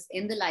differences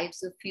in the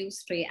lives of few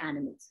stray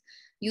animals.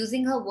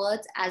 Using her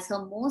words as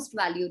her most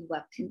valued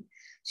weapon,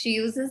 she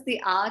uses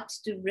the art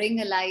to bring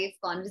alive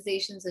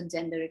conversations on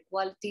gender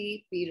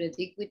equality, period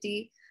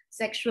equity,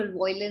 sexual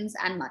violence,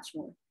 and much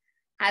more.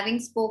 Having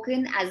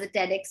spoken as a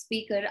TEDx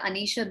speaker,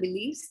 Anisha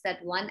believes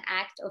that one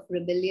act of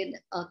rebellion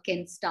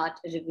can start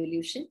a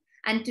revolution.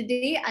 And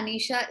today,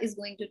 Anisha is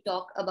going to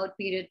talk about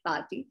period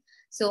party.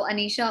 So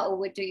Anisha,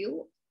 over to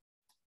you.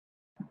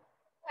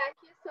 Thank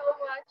you so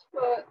much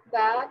for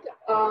that.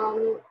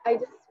 I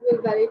just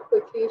will very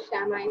quickly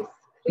share my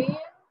screen.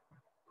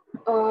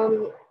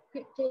 Can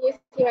you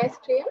see my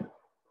screen?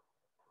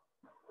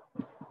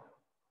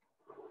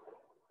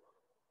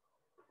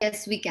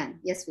 Yes, we can.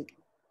 Yes, we can.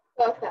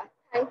 Perfect.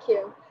 Thank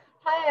you.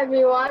 Hi,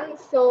 everyone.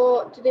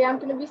 So today I'm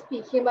going to be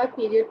speaking about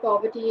period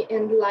poverty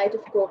in the light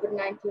of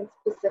COVID-19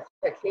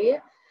 specifically.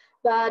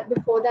 But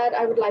before that,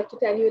 I would like to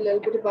tell you a little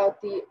bit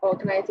about the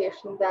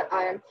organization that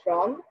I am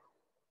from.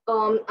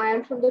 I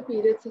am from the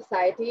Period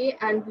Society,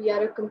 and we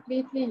are a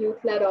completely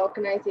youth-led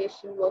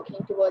organization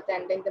working towards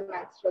ending the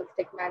menstrual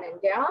stigma in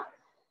India.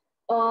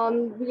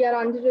 We are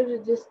under a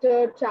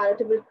registered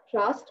charitable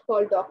trust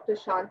called Dr.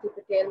 Shanti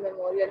Patel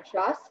Memorial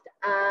Trust,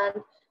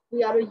 and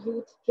we are a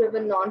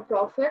youth-driven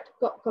nonprofit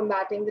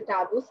combating the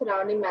taboo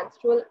surrounding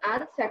menstrual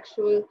and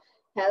sexual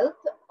health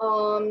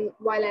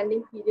while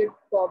ending period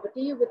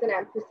poverty with an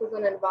emphasis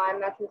on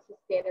environmental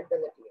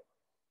sustainability.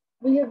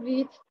 We have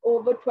reached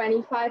over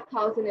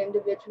 25,000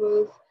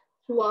 individuals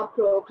through our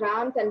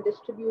programs and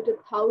distributed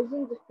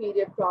thousands of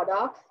period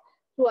products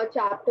through our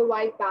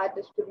chapter-wide pad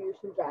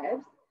distribution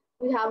drives.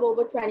 We have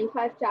over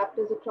 25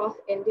 chapters across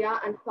India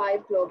and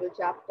 5 global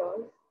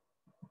chapters.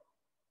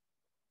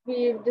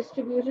 We've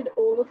distributed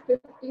over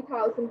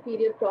 50,000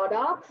 period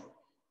products,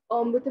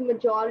 with the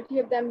majority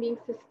of them being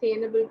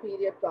sustainable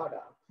period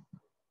products.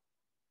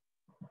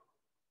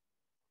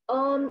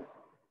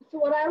 So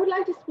what I would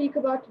like to speak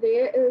about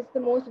today is the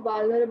most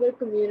vulnerable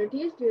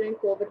communities during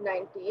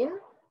COVID-19.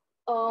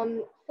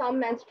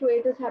 Some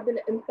menstruators have been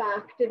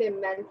impacted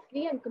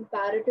immensely and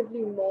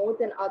comparatively more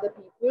than other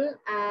people,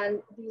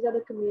 and these are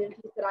the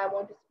communities that I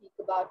want to speak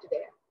about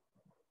today.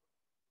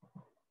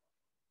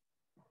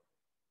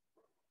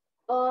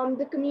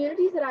 The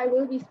communities that I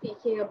will be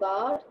speaking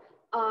about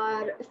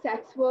are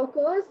sex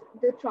workers,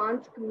 the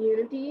trans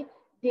community,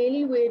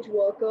 daily wage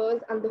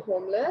workers, and the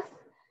homeless.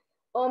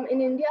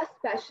 In India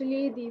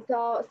especially, these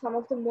are some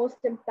of the most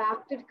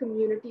impacted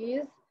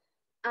communities,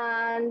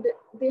 and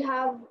they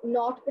have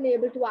not been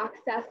able to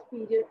access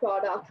period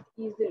products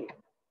easily.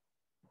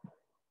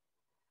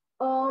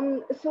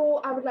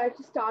 So I would like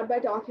to start by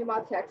talking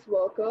about sex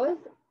workers.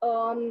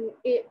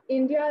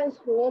 India is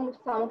home of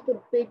some of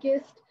the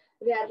biggest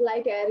red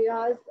light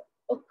areas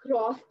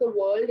across the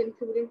world,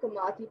 including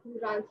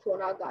Kamatipura and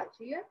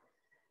Sonagachi.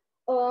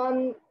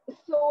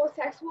 So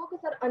sex workers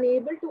are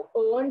unable to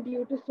earn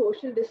due to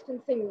social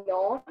distancing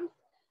norms,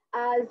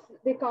 as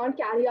they can't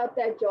carry out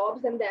their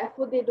jobs, and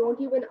therefore they don't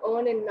even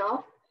earn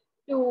enough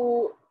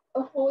to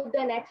afford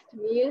their next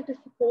meal, to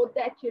support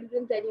their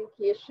children's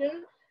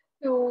education,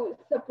 to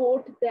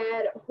support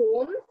their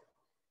homes.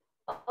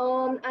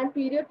 And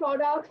period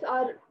products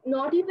are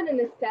not even a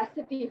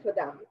necessity for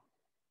them.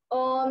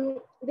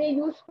 They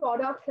use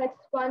products like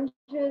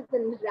sponges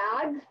and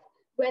rags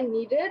when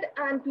needed,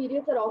 and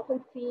periods are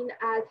often seen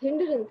as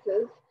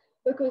hindrances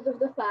because of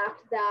the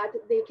fact that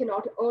they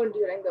cannot earn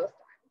during those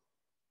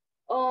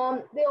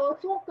times. They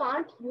also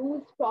can't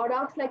use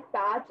products like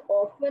pads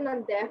often,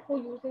 and therefore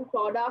using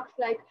products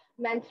like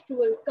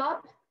menstrual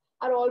cups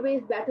are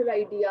always better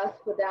ideas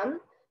for them.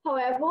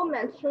 However,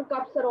 menstrual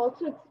cups are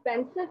also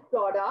expensive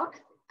products,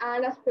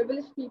 and as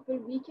privileged people,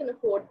 we can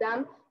afford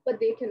them, but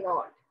they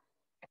cannot.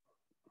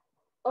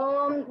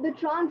 The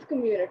trans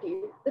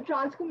community. The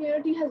trans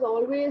community has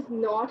always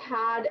not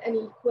had an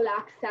equal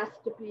access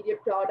to period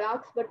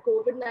products, but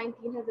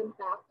COVID-19 has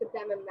impacted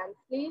them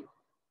immensely.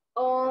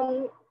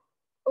 Um,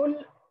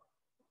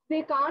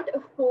 they can't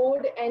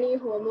afford any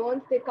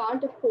hormones, they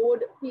can't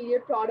afford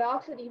period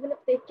products, and even if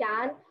they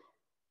can,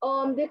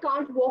 they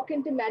can't walk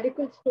into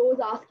medical stores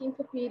asking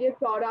for period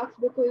products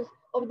because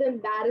of the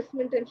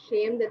embarrassment and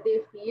shame that they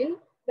feel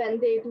when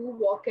they do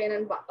walk in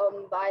and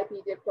buy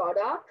period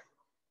products.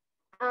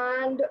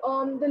 And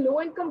the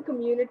low-income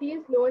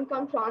communities,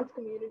 low-income trans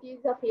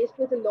communities are faced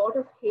with a lot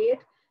of hate,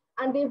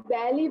 and they've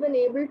barely been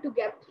able to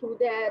get through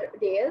their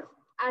days.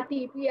 At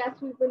TPS,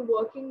 we've been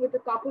working with a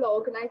couple of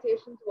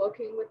organizations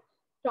working with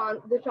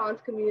the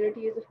trans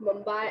communities of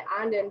Mumbai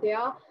and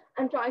India,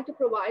 and trying to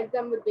provide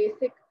them with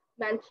basic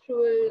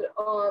menstrual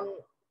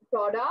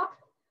products.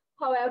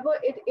 However,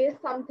 it is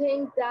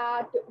something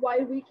that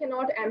while we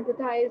cannot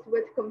empathize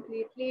with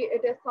completely,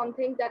 it is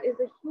something that is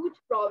a huge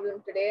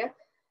problem today.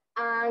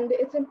 And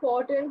it's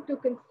important to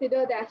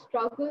consider their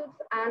struggles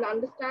and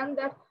understand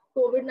that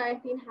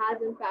COVID-19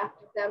 has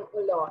impacted them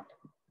a lot.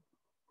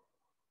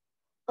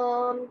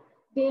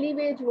 Daily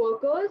wage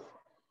workers,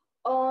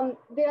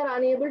 they are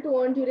unable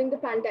to earn during the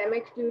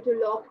pandemic due to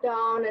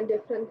lockdown and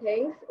different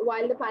things.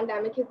 While the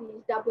pandemic has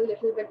eased up a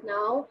little bit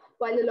now,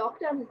 while the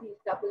lockdown has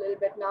eased up a little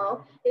bit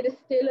now, it is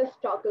still a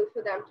struggle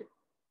for them to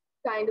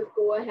kind of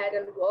go ahead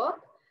and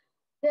work.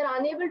 They're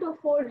unable to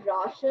afford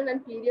ration,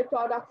 and period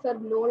products are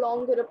no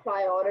longer a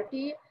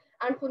priority.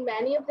 And for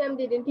many of them,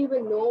 they didn't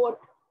even know what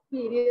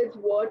periods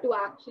were to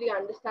actually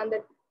understand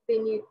that they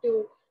need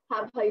to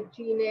have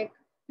hygienic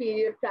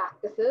period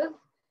practices.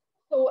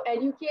 So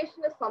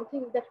education is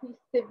something that we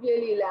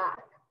severely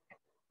lack.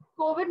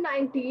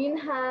 COVID-19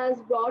 has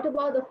brought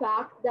about the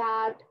fact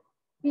that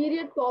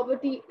period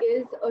poverty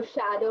is a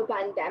shadow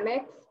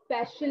pandemic,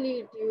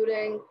 especially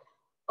during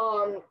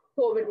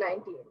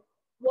COVID-19.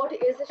 What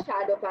is a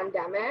shadow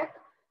pandemic?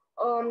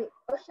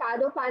 A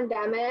shadow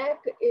pandemic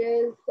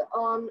is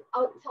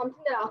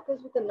something that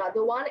occurs with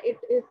another one. It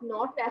is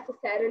not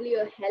necessarily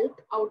a health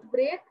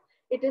outbreak.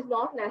 It is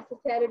not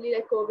necessarily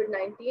like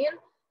COVID-19,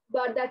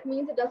 but that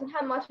means it doesn't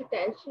have much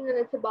attention, and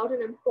it's about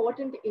an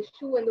important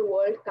issue in the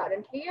world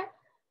currently.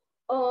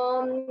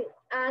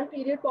 And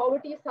period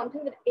poverty is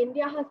something that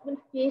India has been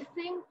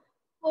facing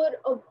for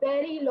a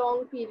very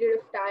long period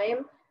of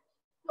time.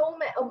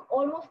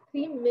 Almost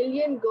 3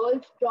 million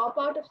girls drop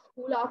out of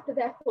school after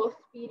their first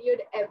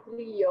period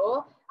every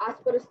year, as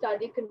per a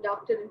study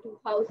conducted in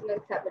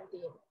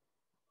 2017.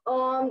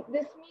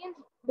 This means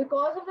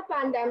because of the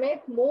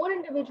pandemic, more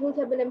individuals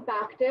have been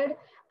impacted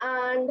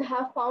and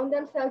have found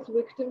themselves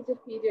victims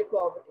of period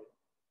poverty.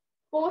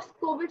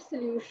 Post-COVID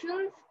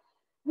solutions,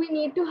 we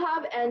need to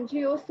have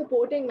NGOs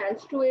supporting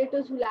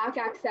menstruators who lack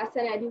access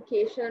and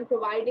education,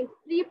 providing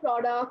free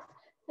products,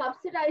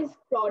 subsidized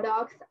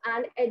products,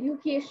 and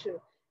education.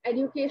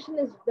 Education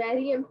is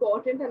very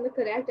important, and the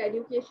correct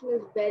education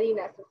is very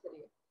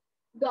necessary.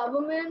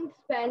 Government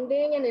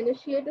spending and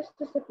initiatives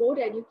to support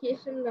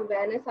education and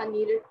awareness are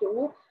needed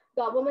too.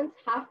 Governments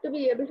have to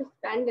be able to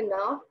spend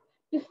enough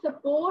to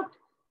support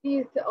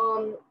these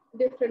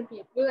different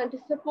people and to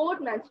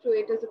support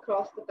menstruators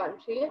across the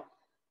country.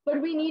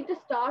 But we need to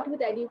start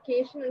with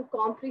education and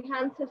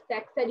comprehensive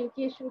sex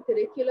education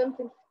curriculums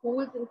in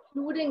schools,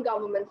 including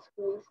government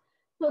schools,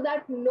 so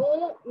that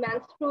no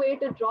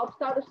menstruator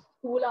drops out of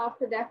school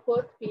after their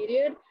first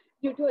period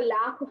due to a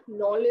lack of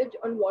knowledge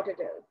on what it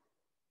is.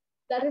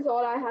 That is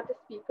all I had to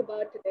speak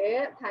about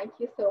today. Thank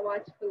you so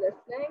much for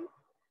listening.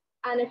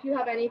 And if you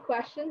have any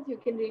questions, you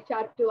can reach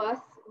out to us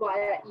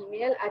via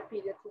email at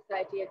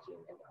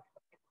periodsociety@gmail.com.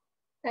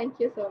 Thank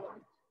you so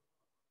much.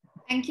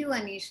 Thank you,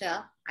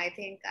 Anisha. I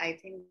think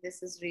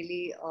this is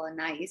really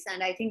nice,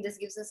 and I think this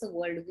gives us a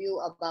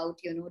worldview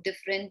about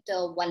different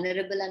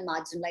vulnerable and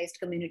marginalized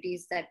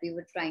communities that we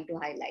were trying to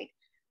highlight.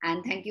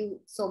 And thank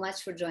you so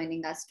much for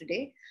joining us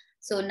today.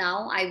 So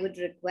now I would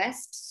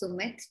request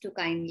Sumit to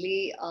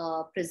kindly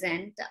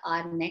present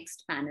our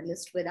next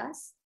panelist with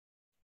us.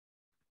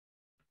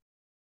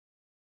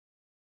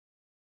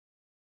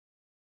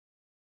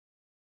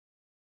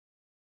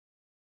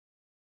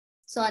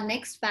 So our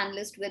next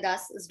panelist with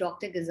us is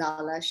Dr.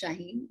 Ghazala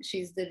Shaheen.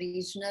 She's the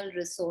Regional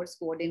Resource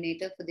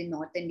Coordinator for the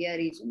North India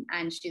region,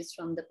 and she's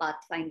from the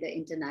Pathfinder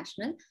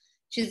International.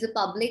 She's a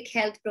public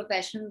health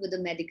professional with a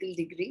medical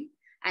degree,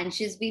 and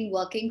she's been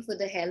working for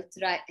the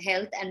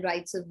health and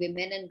rights of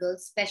women and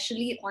girls,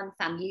 especially on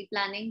family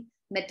planning,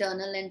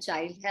 maternal and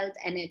child health,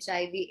 and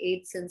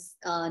HIV/AIDS since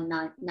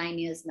 9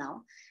 years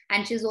now.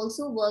 And she's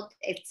also worked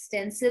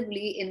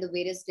extensively in the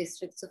various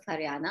districts of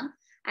Haryana.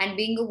 And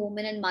being a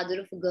woman and mother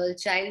of a girl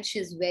child,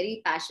 she's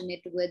very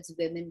passionate towards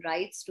women's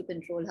rights to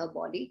control her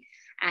body.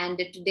 And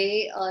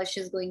today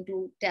she's going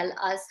to tell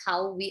us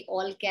how we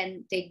all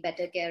can take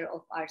better care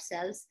of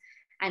ourselves,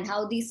 and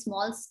how these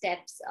small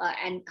steps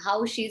and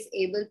how she's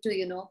able to,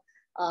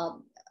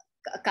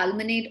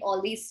 culminate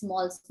all these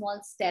small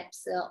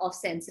steps of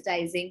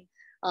sensitizing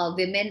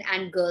women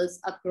and girls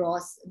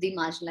across the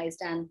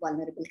marginalized and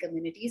vulnerable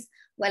communities.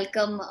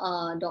 Welcome,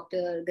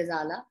 Dr.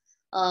 Ghazala.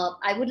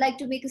 I would like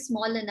to make a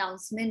small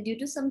announcement. Due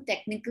to some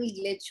technical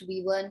glitch,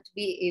 we weren't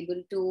be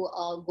able to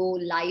go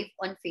live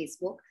on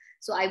Facebook.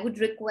 So I would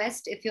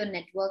request if your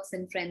networks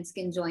and friends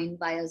can join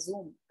via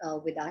Zoom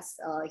with us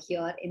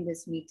here in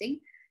this meeting.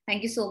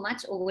 Thank you so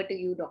much. Over to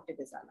you, Dr.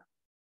 Ghazala.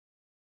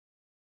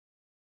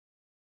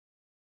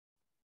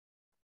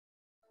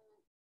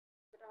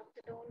 Good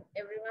afternoon,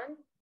 everyone.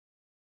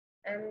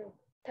 And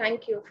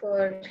thank you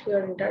for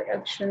your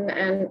introduction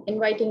and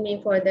inviting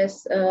me for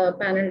this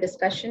panel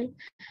discussion.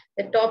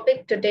 The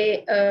topic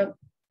today,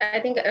 I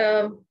think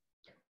I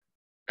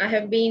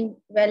have been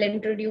well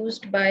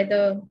introduced by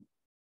the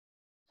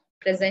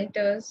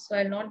presenters, so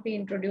I'll not be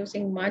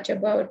introducing much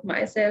about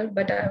myself,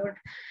 but I would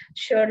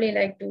surely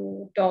like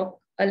to talk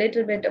a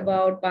little bit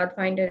about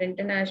Pathfinder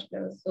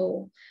International.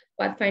 So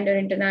Pathfinder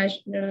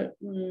International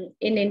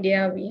in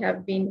India, we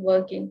have been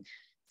working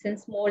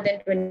since more than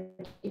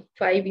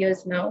 25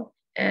 years now,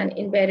 and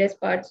in various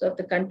parts of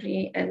the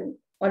country and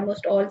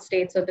almost all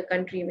states of the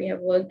country we have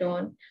worked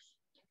on.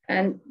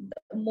 And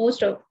the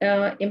most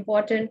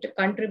important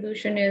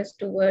contribution is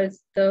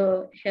towards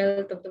the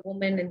health of the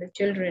women and the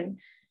children.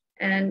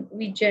 And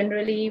we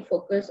generally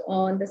focus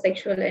on the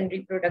sexual and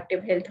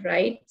reproductive health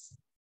rights,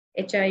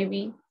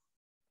 HIV.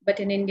 But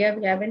in India,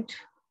 we haven't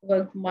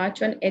worked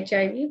much on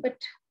HIV, but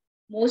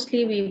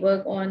mostly we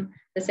work on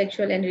the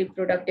sexual and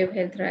reproductive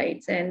health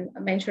rights, and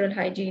menstrual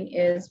hygiene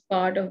is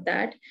part of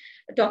that.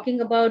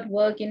 Talking about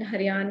work in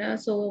Haryana,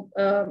 so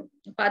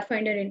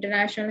Pathfinder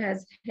International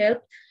has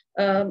helped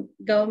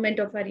Government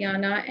of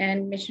Haryana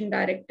and Mission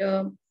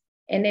Director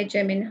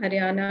NHM in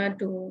Haryana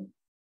to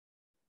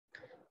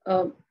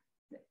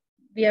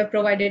we have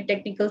provided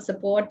technical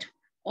support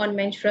on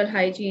menstrual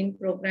hygiene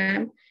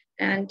program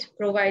and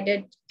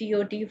provided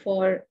TOT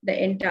for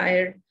the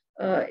entire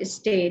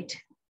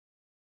state.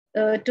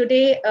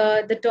 Today,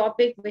 the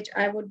topic which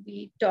I would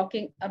be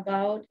talking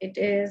about, it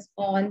is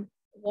on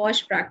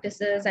wash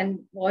practices and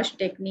wash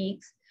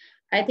techniques.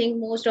 I think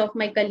most of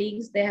my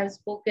colleagues, they have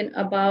spoken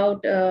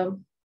about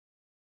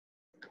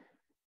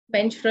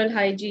menstrual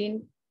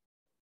hygiene,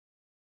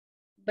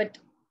 but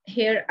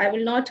here I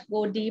will not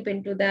go deep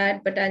into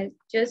that, but I'll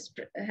just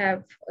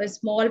have a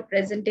small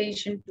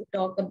presentation to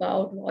talk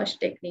about wash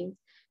techniques.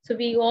 So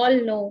we all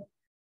know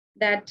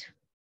that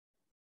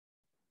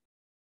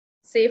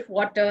safe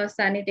water,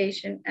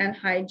 sanitation, and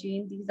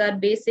hygiene, these are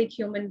basic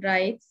human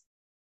rights.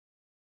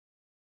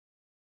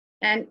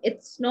 And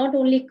it's not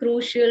only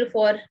crucial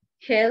for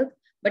health,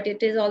 but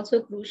it is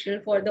also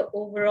crucial for the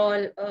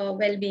overall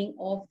well-being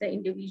of the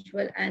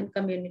individual and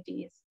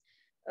communities.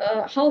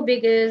 How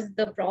big is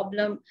the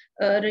problem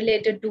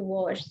related to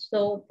wash?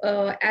 So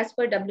as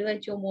per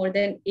WHO, more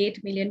than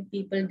 8 million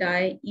people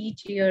die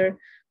each year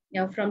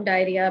from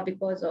diarrhea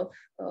because of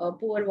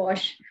poor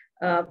wash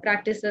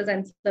practices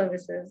and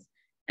services.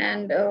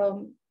 And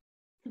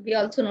we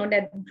also know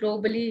that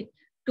globally,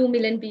 2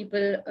 million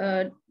people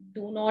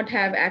do not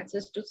have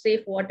access to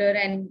safe water,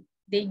 and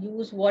they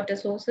use water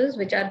sources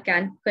which are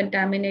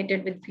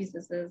contaminated with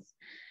feces.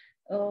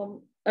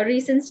 A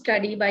recent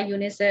study by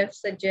UNICEF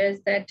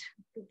suggests that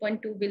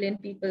 2.2 billion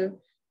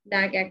people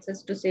lack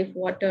access to safe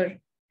water,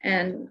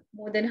 and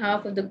more than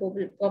half of the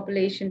global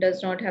population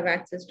does not have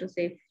access to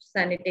safe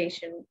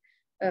sanitation,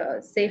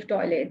 safe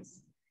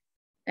toilets.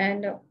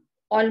 And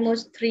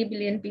almost 3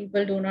 billion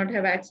people do not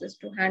have access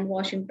to hand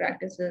washing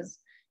practices,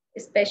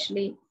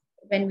 especially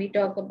when we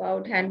talk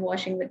about hand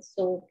washing with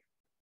soap.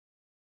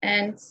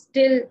 And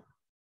still,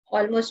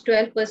 almost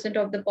 12%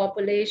 of the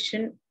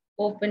population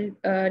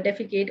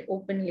defecate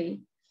openly.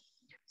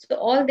 So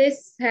all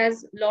this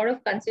has a lot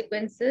of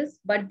consequences,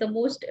 but the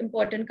most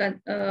important,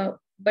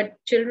 but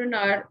children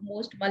are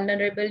most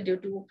vulnerable due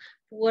to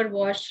poor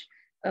wash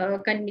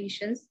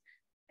conditions.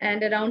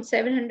 And around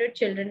 700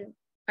 children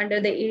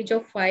under the age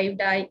of 5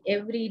 die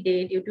every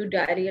day due to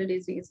diarrheal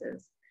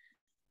diseases.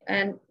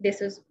 And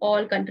this is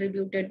all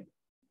contributed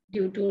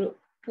due to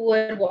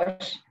poor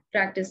wash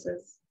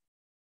practices.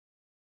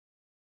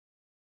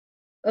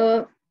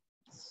 So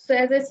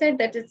as I said,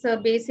 that it's a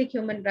basic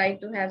human right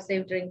to have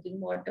safe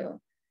drinking water.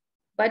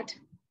 But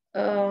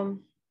the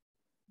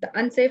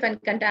unsafe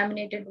and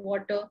contaminated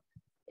water,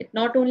 it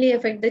not only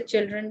affects the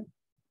children's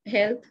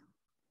health,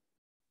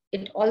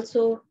 it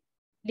also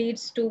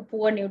leads to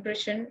poor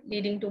nutrition,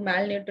 leading to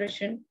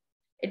malnutrition.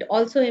 It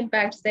also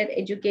impacts their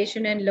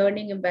education and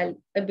learning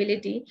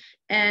ability.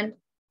 And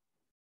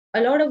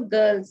a lot of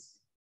girls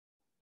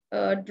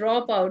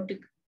drop out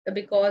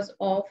because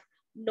of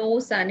no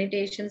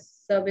sanitation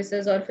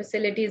services or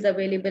facilities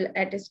available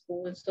at a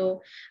school.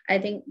 So I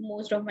think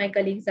most of my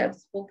colleagues have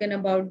spoken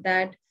about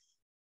that.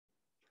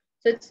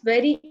 So it's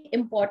very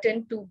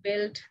important to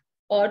build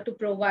or to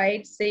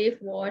provide safe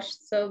wash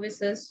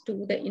services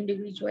to the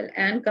individual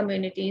and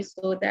communities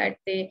so that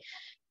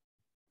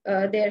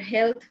their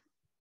health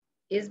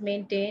is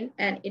maintained,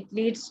 and it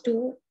leads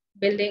to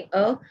building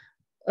a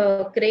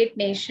great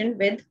nation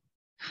with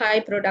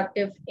high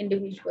productive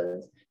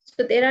individuals.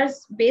 So there are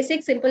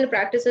basic simple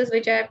practices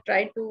which I have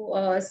tried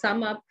to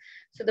sum up.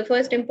 So the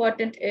first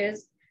important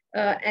is,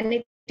 and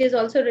it is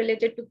also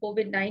related to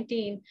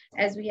COVID-19,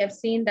 as we have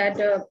seen that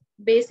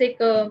basic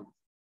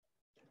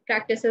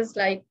practices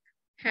like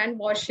hand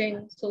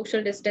washing,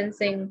 social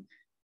distancing.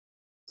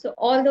 So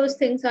all those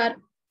things are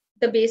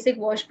the basic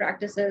wash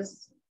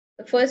practices.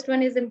 The first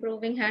one is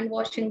improving hand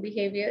washing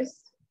behaviors.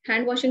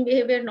 Hand washing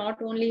behavior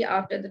not only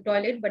after the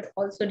toilet, but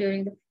also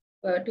during the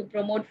to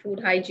promote food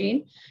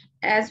hygiene,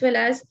 as well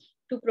as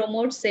to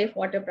promote safe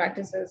water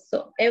practices.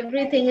 So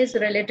everything is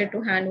related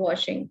to hand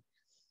washing.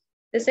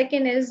 The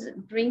second is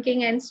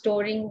drinking and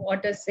storing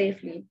water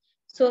safely.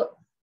 So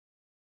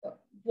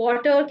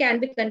water can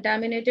be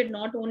contaminated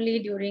not only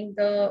during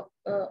the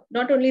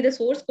not only the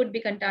source could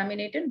be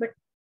contaminated, but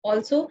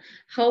also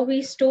how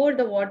we store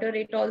the water.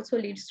 It also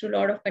leads to a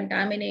lot of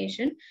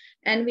contamination,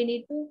 and we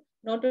need to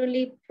not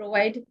only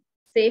provide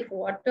safe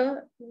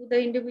water to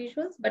the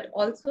individuals, but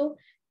also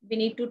we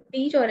need to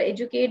teach or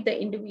educate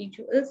the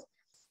individuals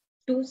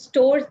to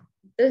store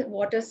the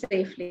water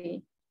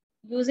safely.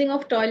 Using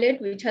of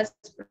toilet which has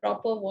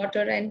proper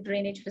water and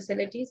drainage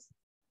facilities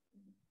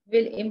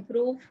will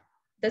improve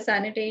the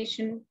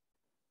sanitation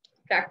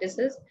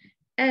practices.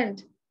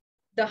 And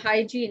the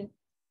hygiene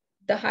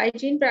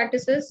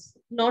practices,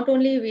 not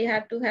only we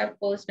have to have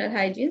personal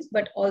hygienes,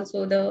 but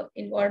also the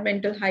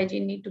environmental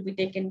hygiene need to be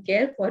taken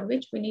care, for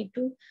which we need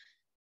to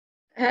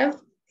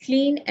have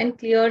clean and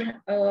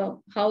clear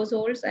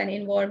households and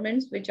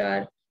environments which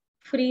are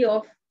free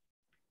of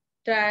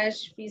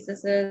trash,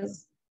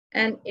 feces,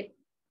 and it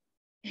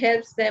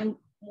helps them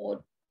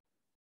more.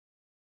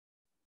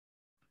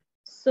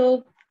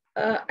 So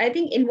I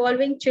think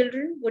involving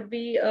children would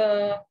be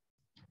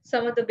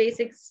some of the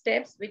basic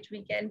steps which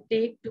we can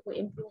take to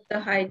improve the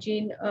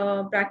hygiene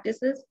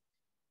practices.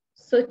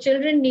 So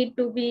children need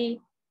to be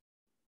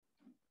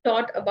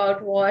taught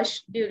about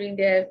wash during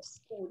their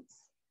schools.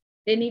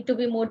 They need to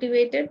be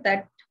motivated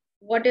that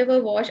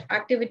whatever wash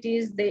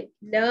activities they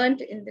learned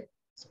in the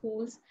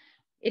schools,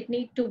 it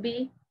need to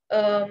be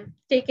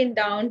taken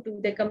down to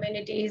the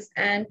communities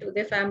and to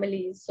their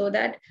families, so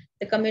that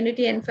the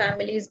community and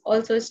families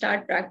also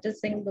start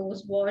practicing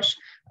those wash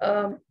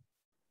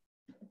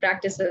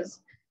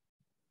practices.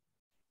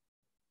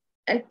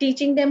 And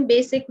teaching them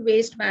basic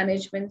waste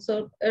management.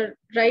 So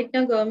right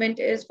now government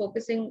is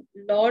focusing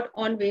a lot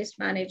on waste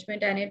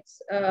management, and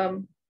it's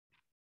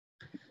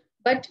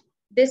but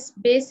this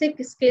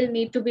basic skill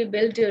need to be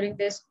built during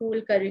their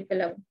school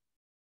curriculum.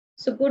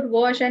 So good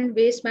wash and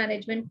waste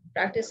management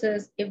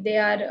practices, if they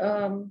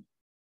are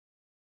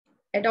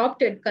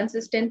adopted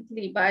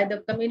consistently by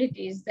the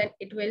communities, then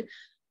it will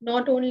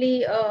not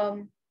only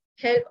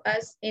help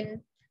us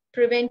in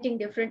preventing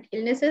different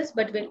illnesses,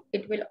 but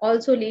it will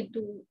also lead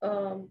to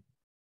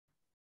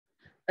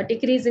a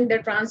decrease in the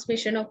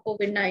transmission of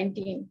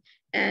COVID-19.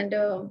 And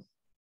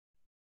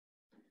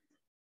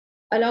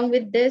along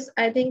with this,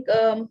 I think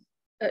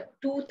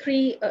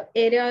 2-3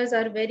 areas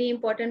are very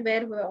important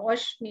where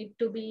wash need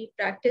to be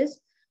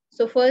practiced.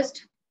 So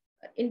first,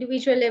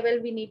 individual level,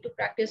 we need to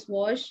practice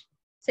wash.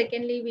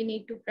 Secondly, we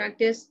need to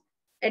practice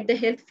at the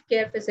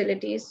healthcare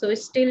facilities. So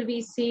still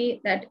we see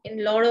that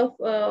in a lot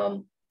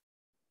of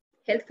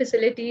health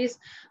facilities,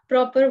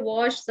 proper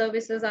wash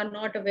services are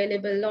not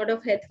available. A lot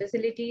of health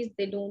facilities,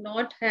 they do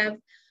not have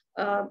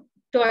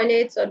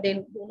toilets, or they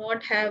do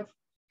not have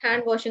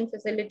hand washing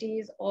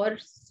facilities or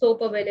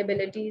soap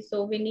availability.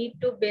 So we need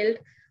to build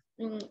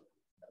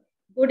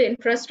good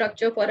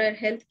infrastructure for our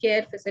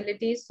healthcare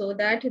facilities, so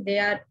that they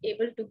are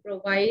able to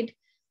provide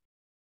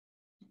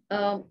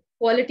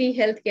quality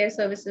healthcare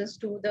services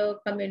to the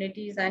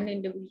communities and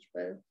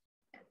individuals.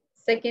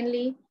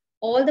 Secondly,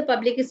 all the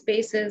public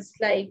spaces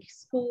like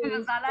schools.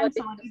 Ghazala, I'm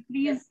sorry,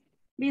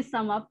 please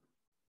sum up.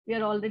 We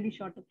are already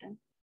short of time.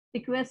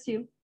 Request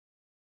you.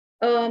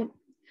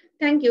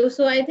 Thank you.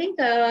 So I think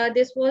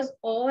this was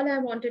all I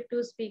wanted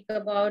to speak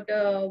about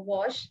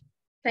WASH.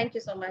 Thank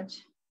you so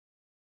much.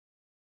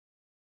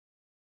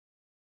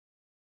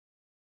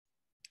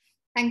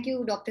 Thank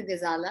you, Dr.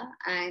 Ghazala.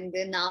 And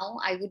now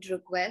I would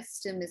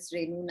request Ms.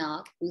 Renu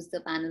Nag, who's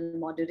the panel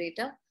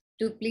moderator,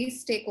 to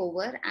please take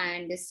over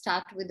and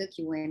start with the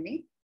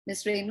Q&A.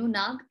 Ms. Renu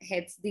Nag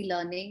heads the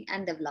Learning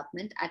and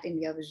Development at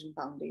India Vision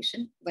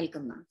Foundation.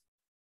 Welcome, ma'am.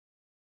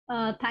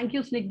 Thank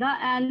you, Snigdha.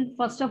 And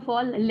first of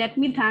all, let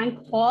me thank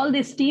all the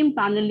esteemed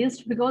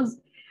panelists, because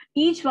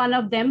each one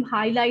of them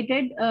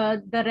highlighted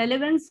the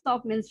relevance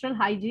of menstrual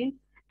hygiene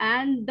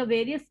and the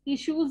various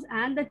issues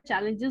and the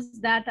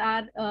challenges that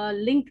are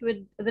linked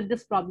with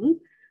this problem.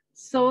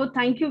 So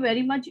thank you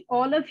very much.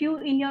 All of you,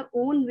 in your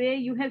own way,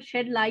 you have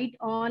shed light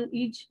on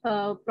each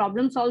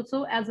problems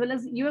also, as well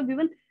as you have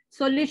given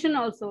solution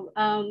also.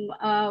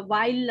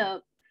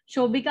 While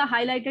Shobika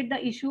highlighted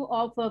the issue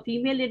of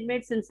female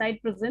inmates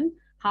inside prison,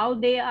 how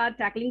they are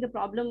tackling the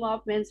problem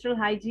of menstrual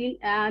hygiene,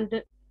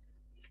 and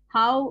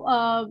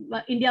how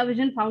India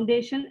Vision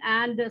Foundation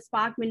and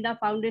Spark Minda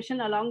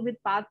Foundation, along with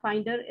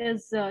Pathfinder,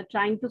 is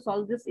trying to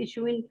solve this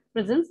issue in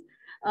prisons.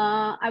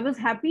 I was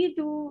happy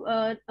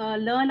to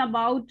learn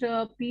about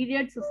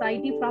period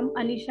society from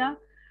Anisha,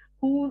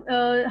 who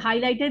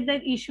highlighted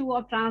the issue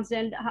of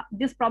transgender,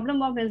 this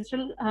problem of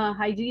menstrual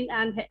hygiene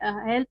and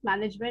health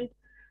management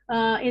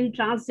in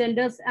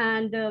transgenders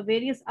and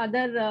various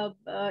other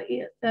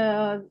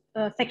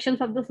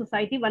sections of the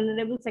society,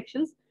 vulnerable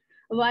sections.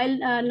 While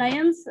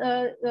Nayan's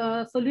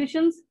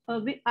solutions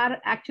are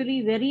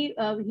actually very,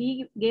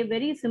 he gave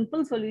very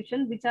simple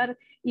solutions which are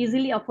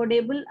easily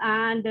affordable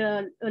and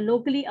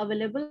locally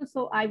available.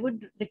 So I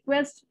would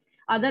request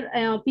other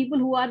people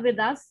who are with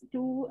us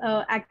to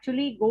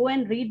actually go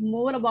and read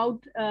more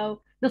about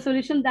the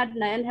solution that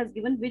Nayan has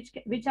given,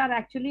 which are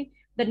actually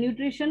the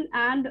nutrition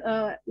and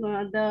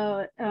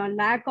the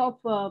lack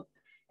of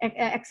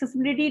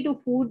accessibility to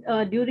food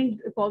during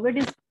COVID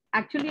is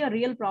actually a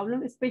real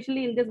problem,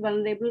 especially in this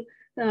vulnerable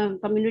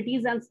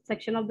communities and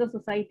section of the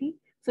society.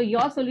 So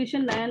your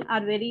solution, Nayan,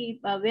 are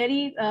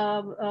very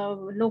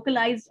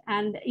localized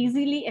and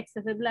easily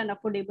accessible and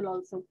affordable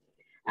also.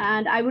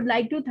 And I would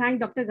like to thank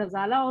Dr.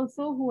 Ghazala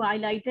also, who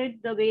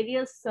highlighted the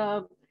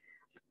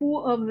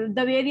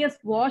various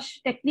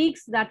wash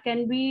techniques that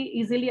can be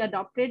easily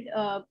adopted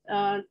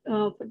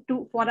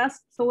for us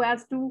so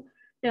as to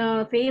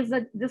face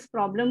this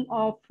problem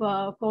of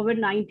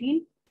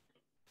COVID-19.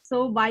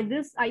 So by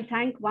this, I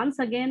thank once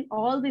again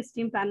all the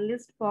esteemed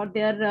panelists for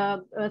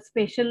their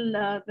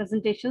special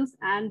presentations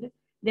and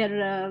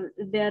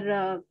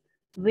their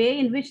way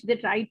in which they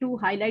try to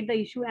highlight the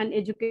issue and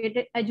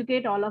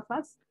educate all of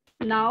us.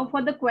 Now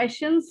for the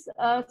questions,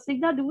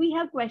 Snigdha, do we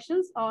have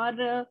questions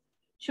or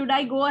should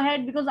I go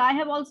ahead? Because I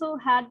have also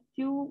had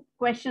few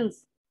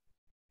questions.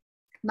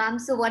 Ma'am,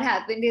 so what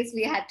happened is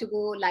we had to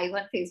go live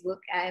on Facebook,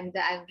 and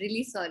I'm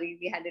really sorry,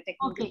 we had a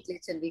technical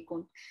glitch and we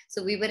couldn't.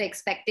 So we were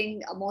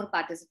expecting more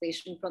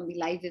participation from the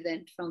live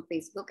event from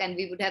Facebook, and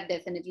we would have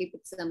definitely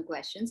put some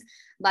questions.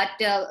 But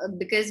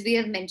because we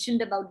have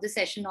mentioned about the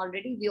session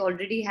already, we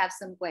already have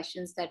some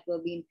questions that were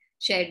being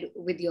shared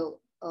with you.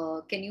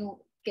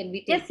 Can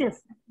we take?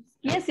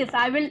 Yes.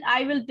 I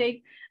will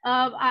take.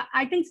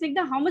 I think,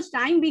 Snigdha, how much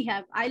time we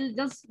have? I'll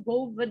just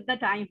go with the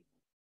time.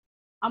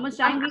 How much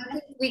time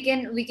we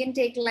can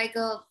take like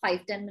a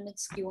 5-10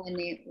 minutes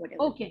Q&A,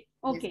 whatever.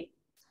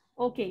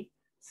 Okay.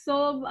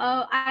 So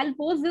I'll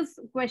pose this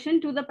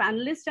question to the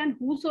panelists, and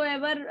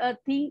whosoever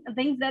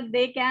thinks that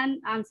they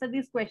can answer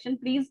this question,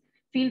 please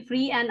feel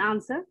free and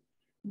answer.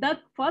 The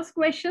first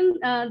question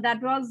that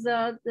was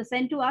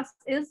sent to us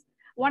is,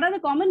 what are the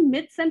common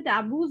myths and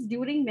taboos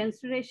during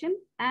menstruation,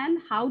 and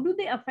how do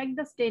they affect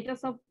the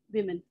status of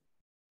women?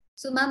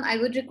 So, ma'am, I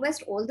would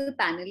request all the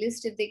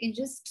panelists if they can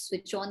just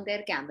switch on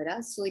their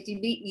cameras, so it will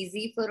be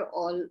easy for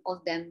all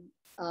of them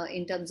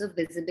in terms of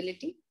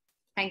visibility.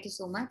 Thank you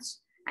so much.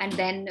 And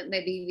then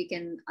maybe we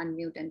can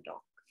unmute and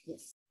talk.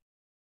 Yes.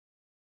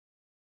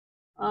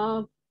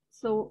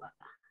 So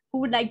who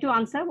would like to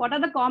answer? What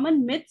are the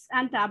common myths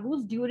and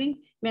taboos during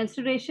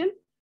menstruation,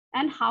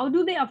 and how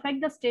do they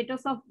affect the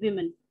status of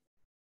women?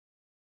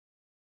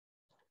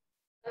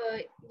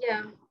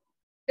 Yeah,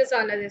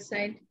 Ghazala this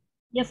side.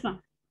 Yes, ma'am.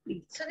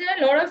 So there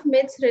are a lot of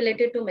myths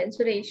related to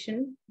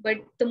menstruation, but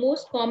the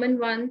most common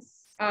ones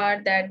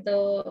are that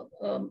the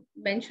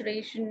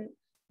menstruation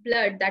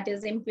blood that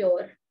is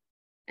impure,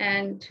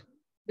 and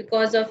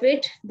because of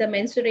it, the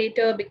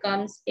menstruator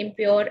becomes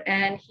impure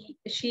and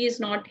she is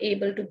not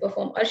able to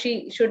perform, or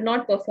she should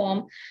not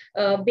perform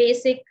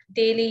basic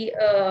daily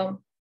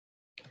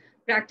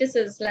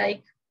practices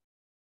like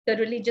the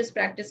religious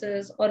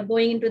practices or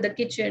going into the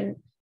kitchen,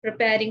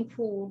 preparing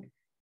food.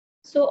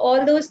 So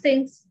all those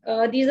things,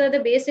 these are the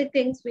basic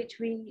things which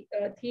we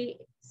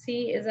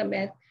see as a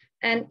myth,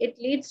 and it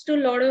leads to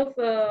a lot of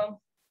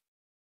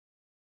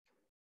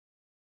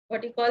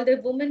what you call the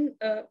woman,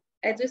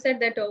 as you said,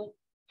 that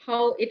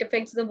how it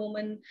affects the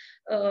woman.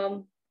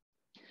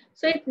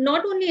 So it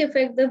not only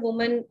affects the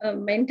woman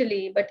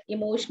mentally, but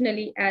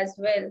emotionally as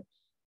well.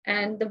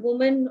 And the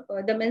woman,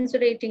 the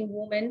menstruating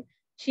woman,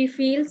 she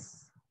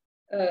feels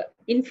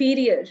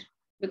inferior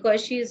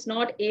because she is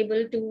not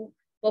able to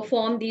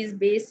perform these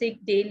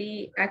basic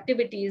daily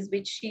activities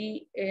which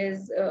she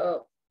is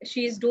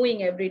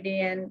doing every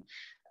day. And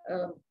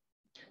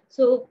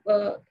so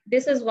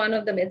this is one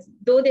of the myths,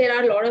 though there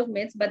are a lot of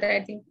myths, but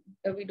I think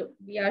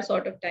we are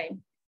short of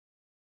time.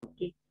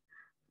 Okay.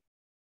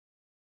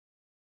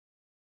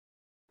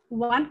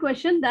 One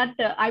question that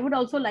I would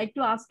also like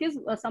to ask is,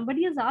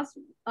 somebody has asked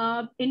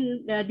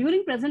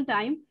during present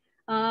time,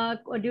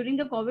 during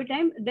the COVID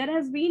time, there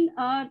has been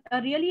a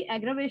really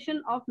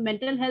aggravation of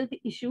mental health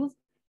issues,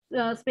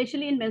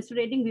 especially in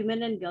menstruating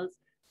women and girls.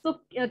 So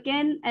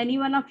can any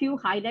one of you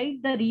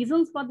highlight the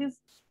reasons for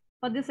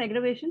this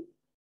aggravation?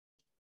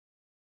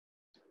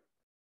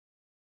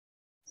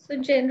 So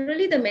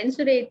generally the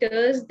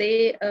menstruators,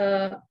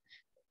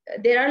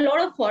 there are a lot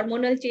of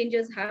hormonal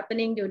changes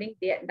happening during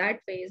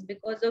that phase,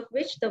 because of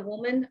which the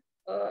woman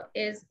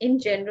is in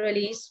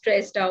generally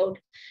stressed out.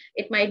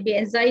 It might be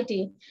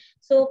anxiety.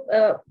 So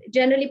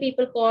generally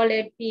people call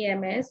it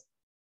PMS.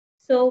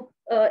 So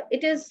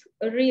it is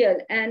real.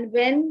 And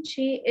when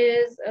she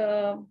is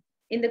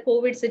in the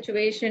COVID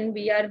situation,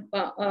 we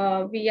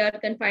are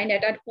confined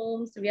at our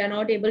homes. We are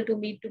not able to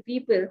meet to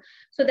people.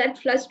 So that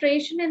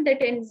frustration and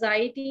that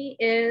anxiety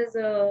is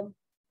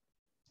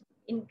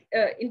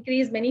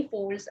increased many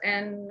folds,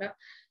 and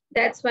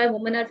that's why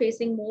women are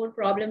facing more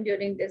problem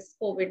during this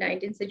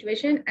COVID-19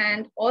 situation.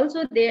 And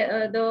also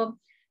the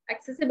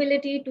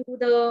accessibility to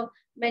the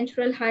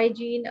menstrual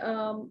hygiene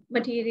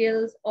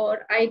materials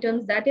or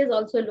items, that is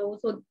also low.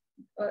 So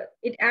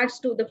it adds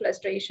to the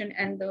frustration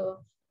and the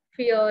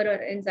fear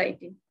or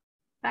anxiety.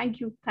 Thank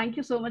you. Thank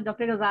you so much,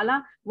 Dr.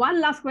 Ghazala. One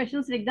last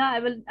question, Snigdha,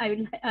 I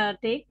will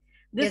take.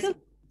 This is,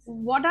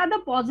 what are the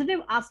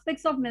positive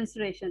aspects of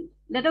menstruation?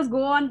 Let us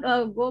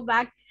go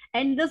back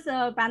and this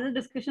panel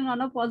discussion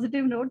on a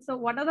positive note. So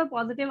what are the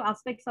positive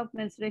aspects of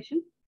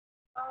menstruation?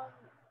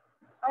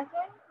 I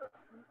think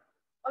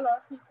a lot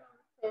of people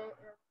say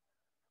is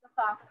the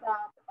fact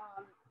that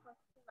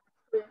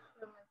menstruation is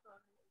only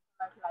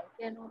like life.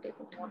 Yeah, not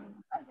able to.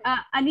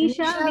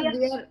 Anisha,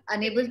 we are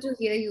unable to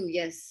hear you.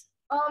 Yes.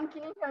 Can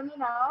you hear me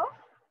now?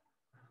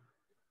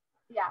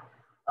 Yeah.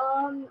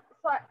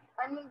 So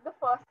I mean, the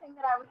first thing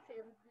that I would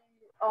say would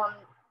be,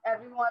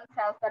 everyone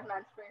says that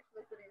menstruation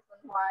is the reason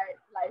why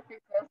life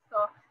exists.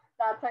 So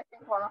that's, I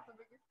think, one of the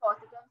biggest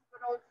positives.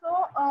 But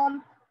also,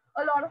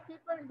 a lot of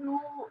people do,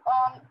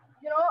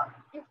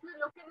 if you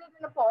look at it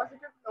in a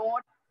positive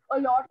note,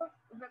 a lot of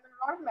women, a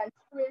lot of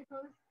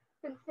menstruators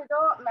consider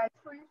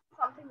menstruation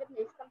something that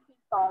makes them feel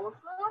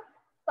powerful,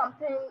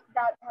 something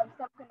that helps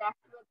them connect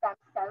with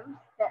themselves.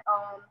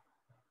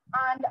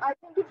 And I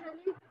think it's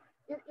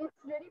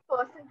really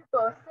person to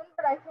person.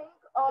 But I think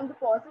the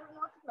positive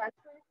notes of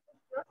menstruation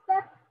is just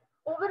that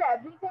over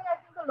everything, I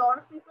think a lot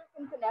of people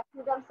can connect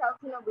with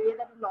themselves in a way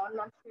that a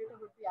non-menstruator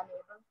would be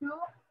unable to.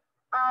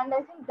 And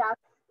I think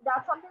that's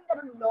something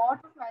that a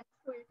lot of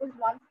menstruators,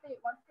 once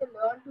they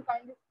learn to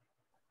kind of,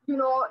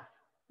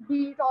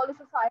 beat all the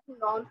societal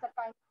norms that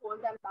kind of hold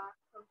them back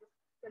from just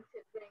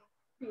considering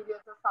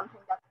periods as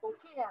something that's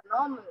okay and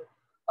normal.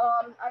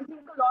 I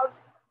think a lot of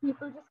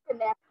people just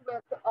connect with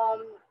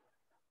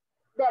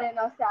their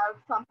inner self.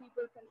 Some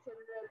people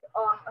consider it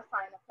a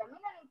sign of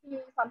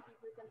femininity. Some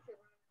people consider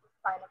it a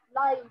sign of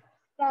life,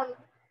 strength.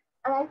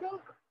 And I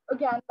think,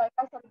 again, like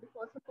I said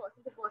before, it's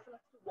person to person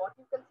as to what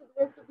you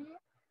consider it to be.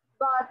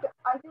 But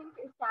I think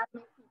it can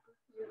make people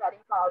feel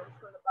very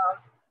powerful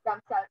about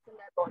themselves and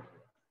their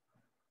bodies.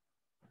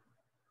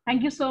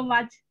 Thank you so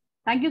much.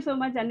 Thank you so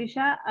much,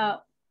 Anisha.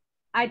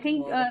 I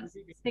think, 30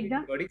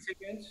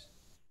 seconds.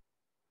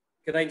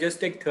 Can I just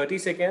take 30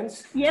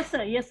 seconds? Yes,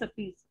 sir. Yes, sir,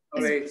 please.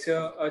 All right.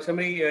 So,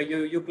 somebody,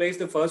 you placed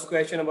the first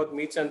question about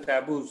myths and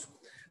taboos.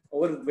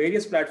 Over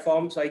various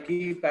platforms, I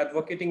keep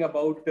advocating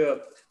about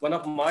one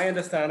of my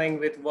understanding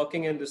with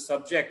working in this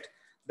subject,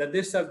 that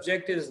this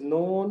subject is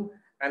known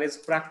and is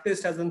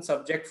practiced as a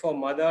subject for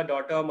mother,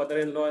 daughter,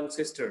 mother-in-law, and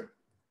sister.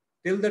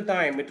 Till the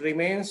time it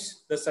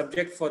remains the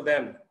subject for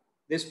them,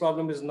 this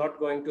problem is not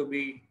going to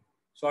be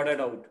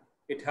sorted out.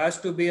 It has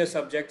to be a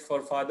subject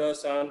for father,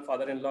 son,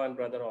 father-in-law, and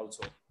brother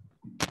also.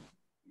 The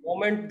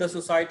moment the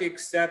society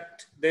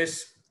accept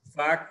this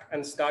fact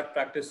and start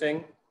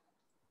practicing,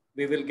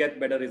 we will get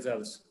better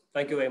results.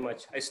 Thank you very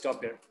much. I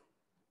stop here.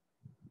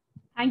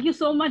 Thank you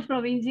so much,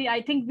 Praveenji.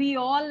 I think we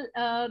all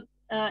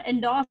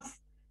endorse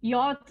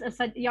your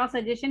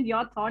suggestion,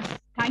 your thoughts.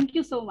 Thank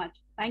you so much.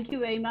 Thank you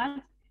very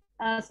much.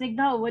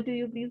 Snigdha, over to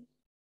you, please.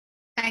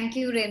 Thank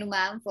you, Renu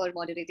ma'am, for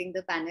moderating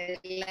the panel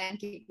and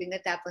keeping a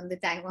tap on the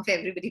time of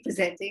everybody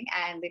presenting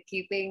and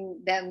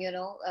keeping them,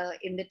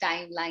 in the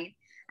timeline.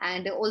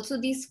 And also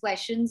these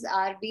questions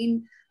are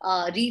being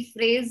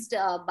rephrased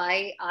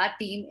by our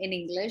team in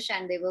English,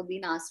 and they were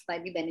being asked by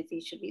the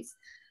beneficiaries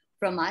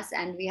from us,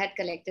 and we had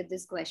collected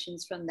these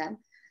questions from them.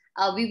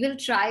 We will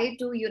try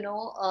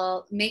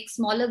to, make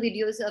smaller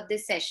videos of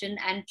this session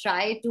and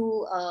try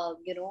to,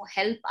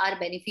 help our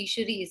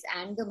beneficiaries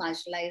and the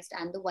marginalized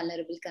and the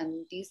vulnerable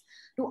communities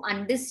to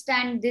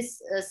understand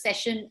this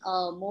session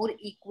more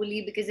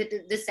equally, because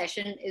this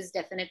session is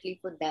definitely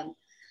for them.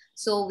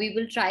 So we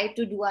will try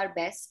to do our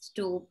best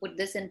to put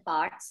this in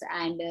parts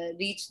and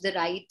reach the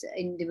right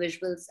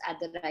individuals at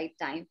the right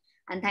time.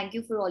 And thank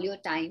you for all your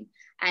time.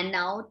 And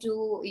now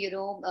to,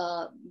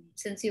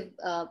 since you've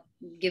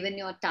given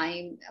your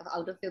time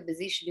out of your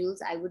busy schedules,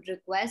 I would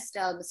request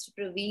Mr.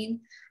 Praveen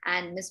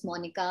and Ms.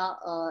 Monica,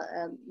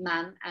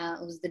 ma'am,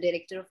 who's the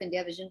director of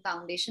India Vision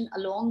Foundation,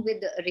 along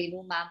with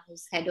Renu ma'am,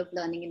 who's head of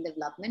learning and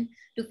development,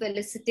 to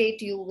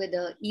felicitate you with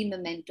an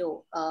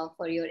e-memento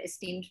for your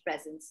esteemed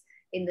presence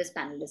in this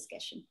panel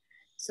discussion.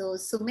 So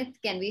Sumit,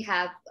 can we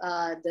have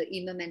the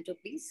e-memento,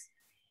 please?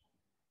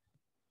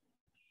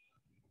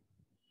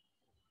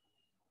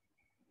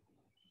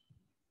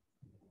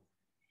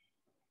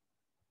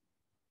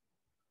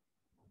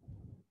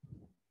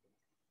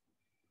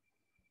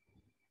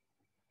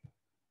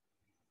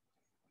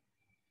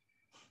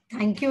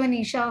 Thank you,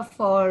 Anisha,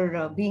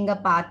 for being a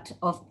part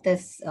of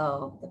this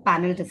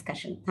panel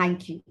discussion.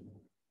 Thank you.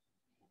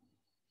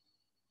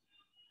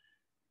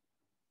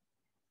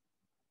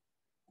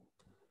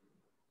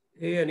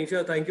 Hey,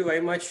 Anisha, thank you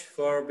very much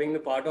for being a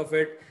part of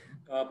it.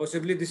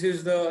 Possibly this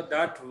is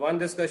that one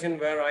discussion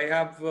where I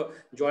have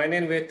joined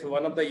in with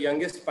one of the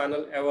youngest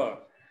panel ever.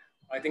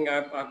 I think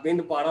I've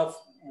been part of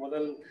more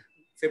than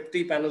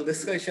 50 panel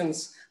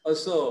discussions or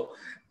so.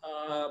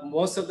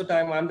 Most of the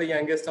time, I'm the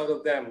youngest out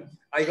of them.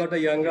 I got a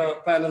younger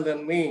panel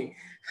than me.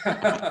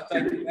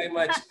 Thank you very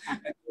much.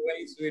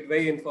 Very sweet,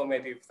 very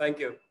informative. Thank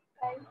you.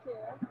 Thank you.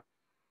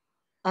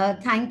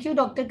 Thank you,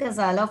 Dr.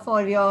 Kazala,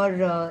 for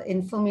your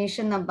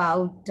information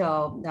about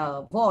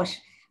WASH.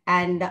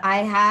 And I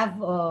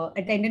have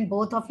attended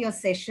both of your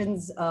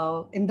sessions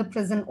in the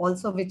prison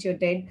also, which you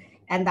did.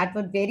 And that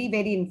was very,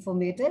 very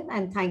informative.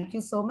 And thank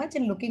you so much.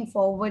 And looking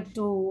forward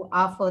to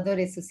our further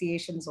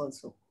associations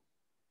also.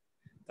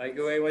 Thank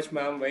you very much,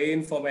 ma'am. Very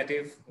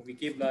informative. We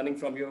keep learning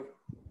from you.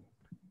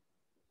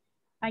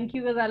 Thank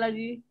you, Kazala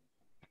ji.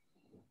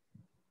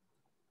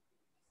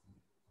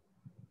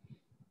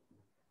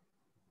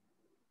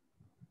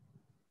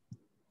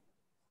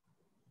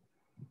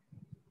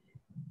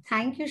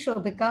 Thank you,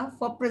 Shobhika,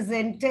 for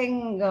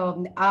presenting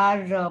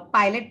our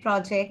pilot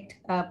project,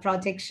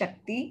 Project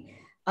Shakti.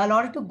 A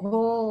lot to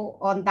go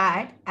on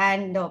that.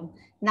 And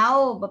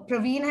now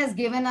Praveen has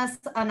given us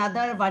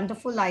another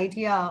wonderful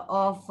idea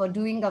of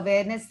doing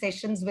awareness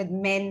sessions with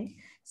men.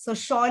 So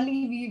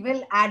surely we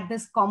will add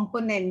this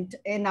component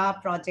in our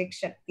Project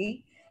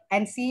Shakti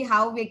and see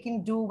how we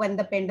can do when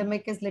the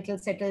pandemic is little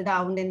settled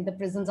down and the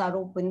prisons are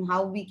open,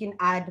 how we can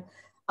add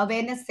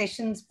awareness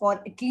sessions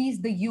for at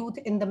least the youth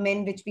in the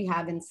men which we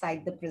have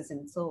inside the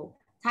prison. So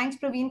thanks,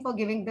 Praveen, for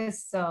giving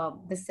this,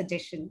 this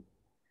suggestion.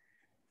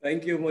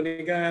 Thank you,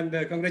 Monica, and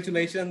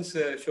congratulations,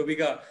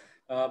 Shobhika.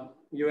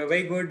 You are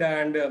very good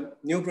and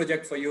new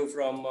project for you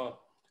from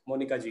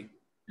Monica ji.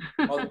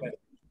 All the best.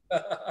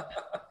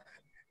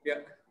 Yeah.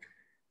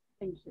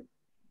 Thank you.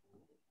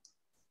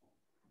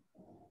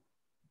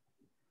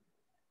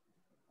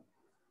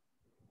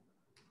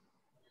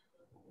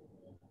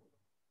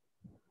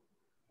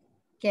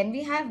 Can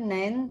we have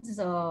Nayan's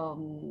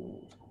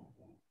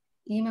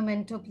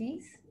e-memento,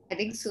 please? I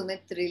think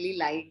Sumit really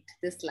liked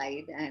the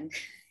slide and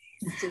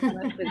just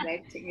not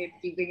presenting it,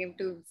 keeping him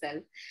to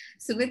himself.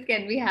 Sumit,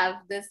 can we have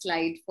the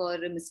slide for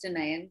Mr.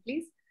 Nayan,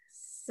 please?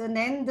 So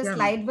then the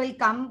slide will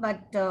come,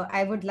 but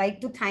I would like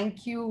to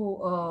thank you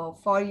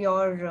for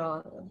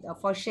your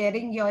for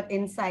sharing your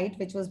insight,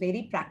 which was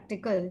very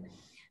practical.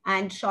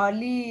 And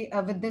surely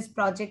with this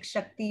Project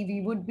Shakti,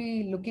 we would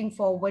be looking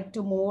forward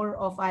to more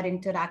of our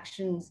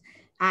interactions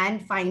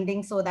and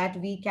findings so that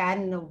we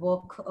can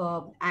work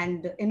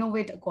and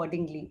innovate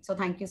accordingly. So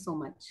thank you so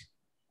much.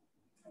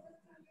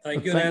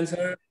 Thank you, Nayan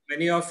sir.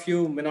 Many of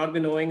you may not be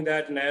knowing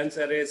that Nayan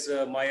sir is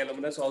my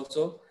alumnus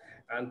also,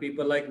 and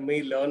people like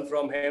me learn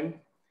from him.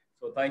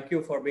 So thank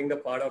you for being the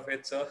part of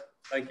it, sir.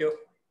 Thank you.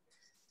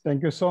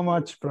 Thank you so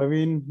much,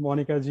 Praveen,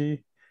 Monica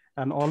ji,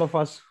 and all of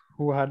us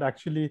who had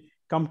actually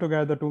come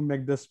together to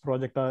make this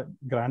project a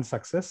grand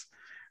success.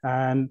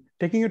 And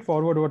taking it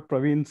forward, what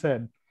Praveen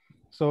said.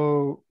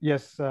 So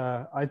yes,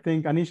 I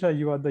think, Anisha,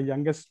 you are the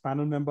youngest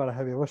panel member I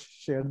have ever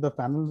shared the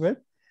panel with.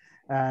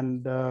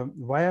 And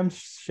why I'm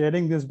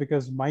sharing this,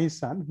 because my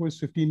son, who is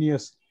 15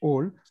 years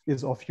old,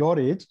 is of your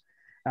age.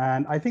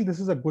 And I think this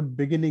is a good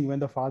beginning when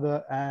the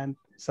father and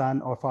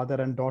son or father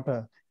and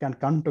daughter can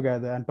come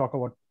together and talk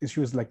about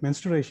issues like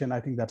menstruation. I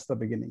think that's the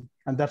beginning.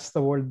 And that's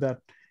the world that,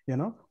 you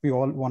know, we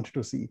all want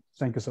to see.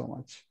 Thank you so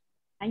much.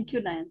 Thank you,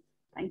 Nayan.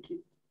 Thank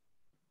you.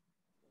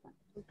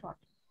 Good thought.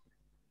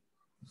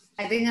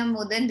 I think I'm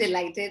more than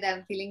delighted.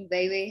 I'm feeling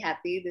very, very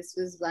happy. This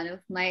was one of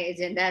my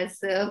agendas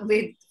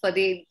for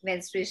the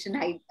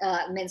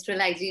Menstrual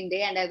Hygiene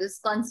Day, and I was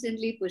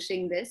constantly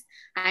pushing this.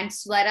 And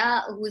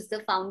Swara, who's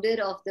the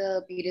founder of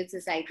the Period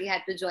Society,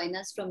 had to join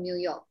us from New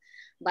York.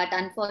 But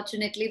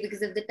unfortunately,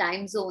 because of the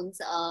time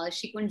zones,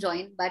 she couldn't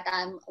join. But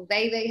I'm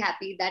very, very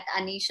happy that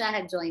Anisha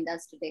had joined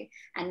us today.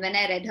 And when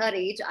I read her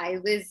age, I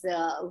was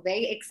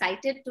very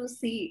excited to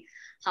see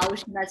how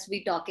she must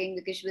be talking,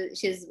 because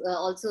she's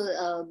also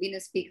been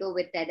a speaker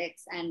with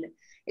TEDx. And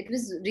it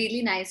was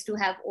really nice to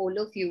have all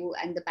of you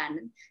and the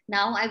panel.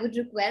 Now, I would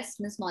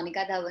request Ms.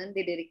 Monica Dhawan,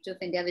 the director of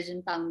India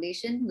Vision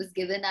Foundation, who's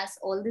given us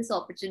all this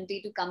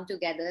opportunity to come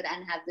together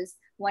and have this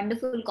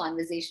wonderful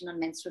conversation on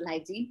menstrual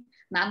hygiene.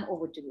 Ma'am,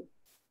 over to you.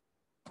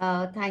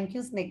 Thank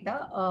you,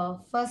 Snigdha.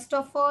 First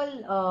of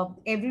all,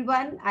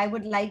 everyone, I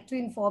would like to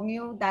inform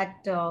you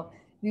that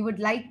we would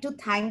like to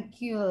thank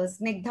you,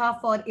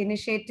 Snigdha, for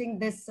initiating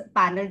this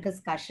panel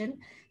discussion,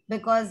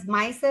 because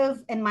myself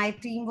and my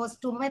team was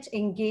too much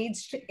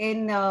engaged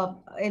in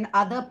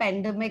other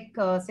pandemic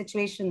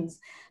situations.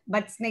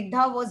 But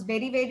Snigdha was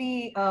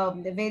very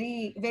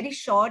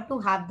sure to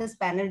have this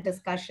panel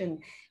discussion.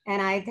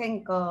 And I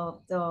think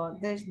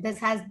this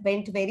has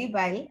went very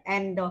well.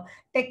 And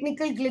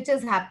technical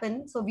glitches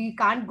happen, so we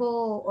can't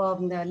go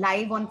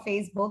live on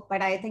Facebook,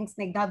 but I think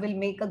Snigdha will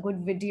make a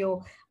good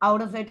video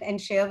out of it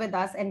and share with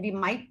us, and we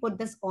might put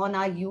this on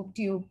our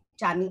YouTube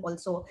channel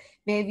also,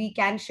 where we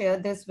can share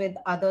this with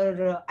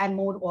other and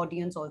more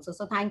audience also.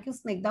 So thank you,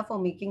 Snigdha, for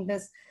making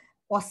this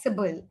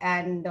possible,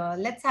 and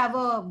let's have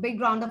a big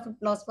round of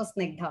applause for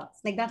Snigdha.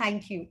 Snigdha,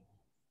 thank you.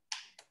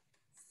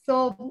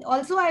 So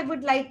also I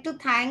would like to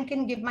thank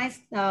and give my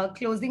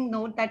closing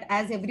note that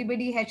as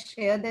everybody has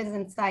shared this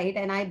insight,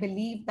 and I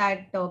believe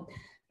that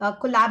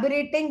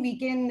collaborating, we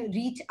can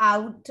reach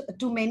out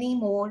to many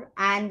more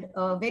and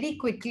very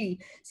quickly.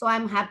 So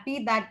I'm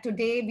happy that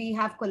today we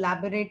have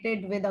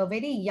collaborated with a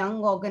very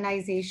young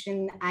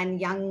organization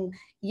and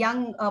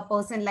young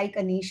person like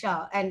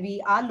Anisha, and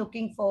we are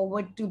looking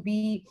forward to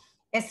be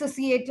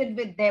associated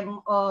with them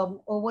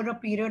over a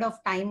period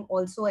of time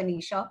also,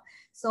 Anisha.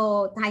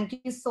 So thank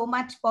you so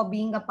much for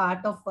being a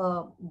part of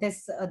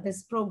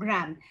this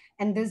program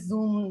and this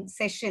Zoom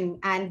session.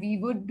 And we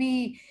would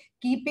be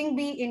keeping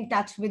be in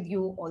touch with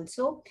you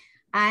also.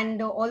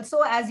 And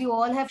also, as you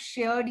all have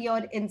shared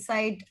your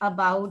insight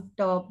about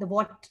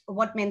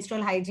what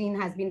menstrual hygiene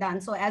has been done.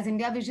 So as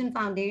India Vision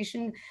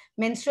Foundation,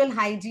 menstrual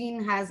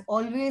hygiene has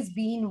always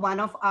been one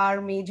of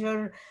our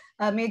major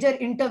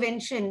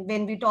intervention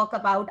when we talk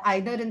about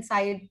either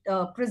inside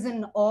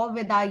prison or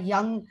with our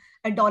young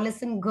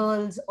adolescent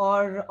girls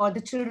or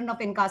the children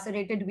of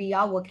incarcerated we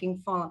are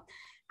working for.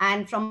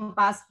 And from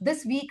past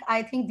this week,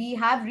 I think we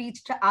have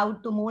reached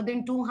out to more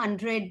than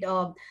 200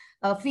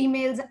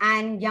 females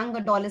and young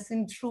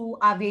adolescents through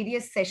our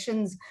various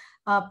sessions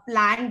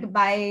planned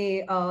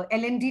by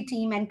L&D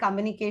team and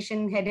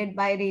communication headed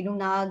by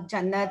Renuna,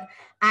 Jannat,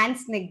 and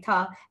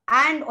Snigdha,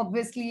 and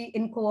obviously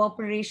in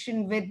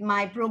cooperation with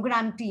my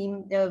program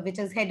team, which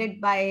is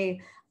headed by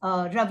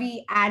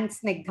Ravi and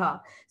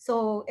Snigdha.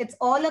 So it's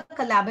all a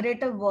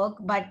collaborative work,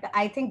 but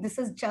I think this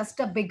is just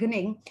a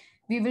beginning.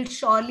 We will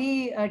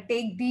surely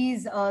take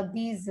these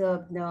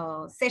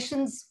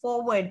sessions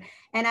forward,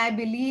 and I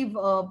believe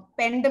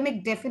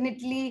pandemic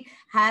definitely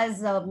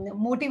has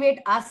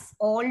motivate us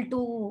all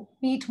to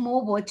meet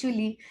more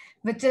virtually,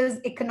 which is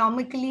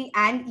economically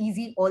and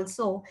easy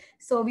also.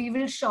 So we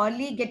will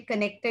surely get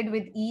connected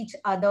with each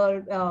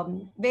other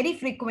very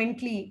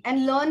frequently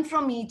and learn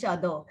from each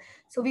other.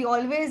 So we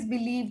always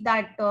believe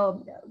that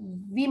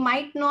we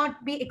might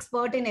not be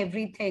expert in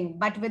everything,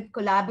 but with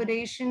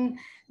collaboration,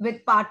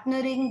 with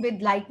partnering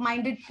with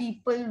like-minded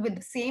people with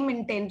the same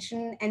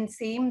intention and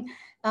same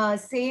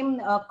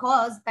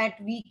cause, that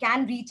we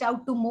can reach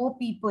out to more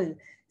people.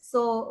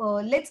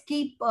 So let's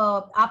keep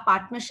our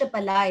partnership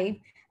alive,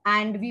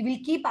 and we will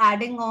keep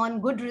adding on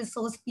good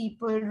resource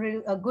people,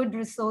 good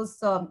resource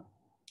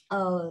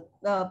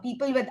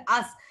people with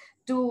us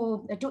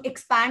to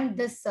expand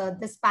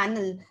this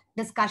panel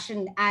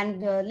discussion.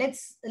 And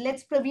let's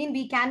Praveen,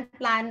 we can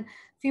plan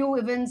few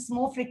events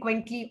more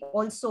frequently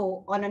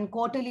also on a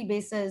quarterly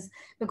basis,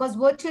 because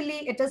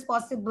virtually it is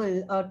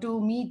possible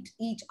to meet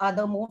each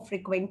other more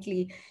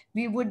frequently.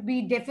 We would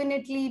be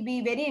definitely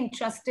be very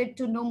interested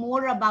to know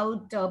more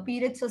about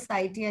Period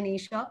Society,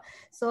 Anisha.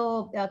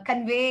 So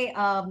convey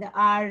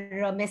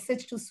our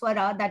message to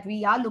Swara that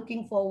we are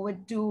looking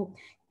forward to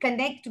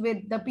connect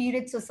with the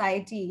Period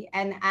Society.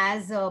 And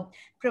as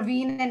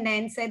Praveen and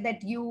Nain said,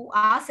 that you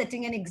are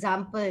setting an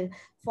example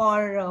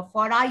for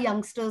our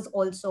youngsters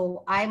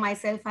also. I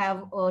myself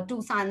have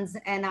two sons,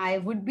 and I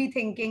would be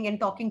thinking and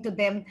talking to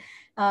them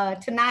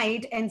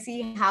tonight and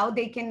see how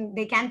they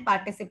can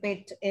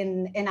participate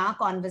in our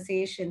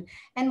conversation.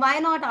 And why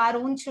not our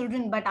own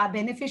children, but our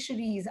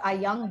beneficiaries, our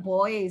young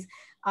boys.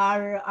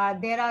 There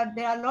are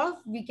a lot of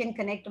we can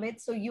connect with.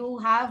 So you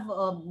have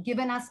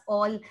given us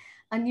all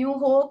a new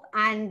hope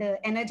and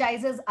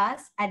energizes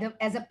us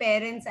as a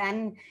parents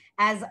and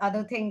as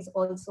other things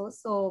also.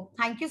 So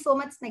thank you so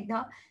much,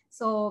 Snigdha.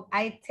 So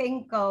I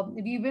think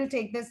we will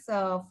take this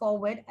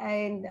forward,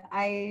 and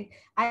I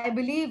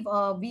believe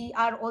we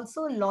are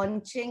also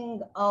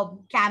launching a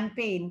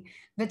campaign,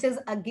 which is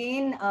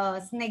again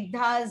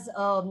Snigdha's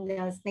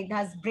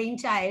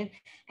brainchild,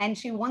 and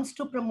she wants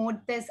to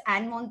promote this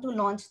and want to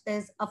launch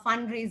this a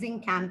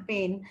fundraising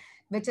campaign,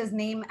 which is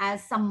named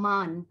as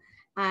Samman.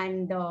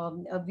 And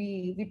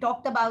we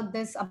talked about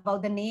this,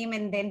 about the name,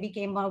 and then we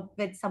came up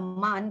with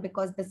Samman,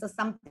 because this is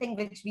something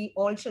which we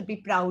all should be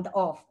proud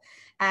of.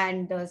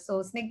 And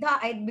so Snigdha,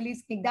 I believe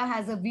Snigdha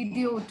has a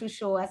video to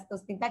show us. So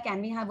Snigdha,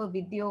 can we have a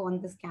video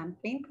on this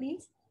campaign,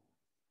 please?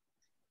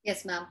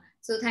 Yes, ma'am.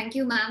 So thank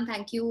you, ma'am.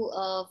 Thank you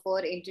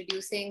for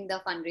introducing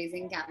the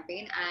fundraising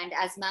campaign. And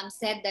as ma'am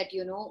said that,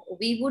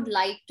 we would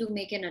like to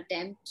make an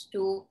attempt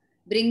to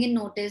bring in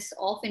notice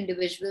of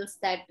individuals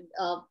that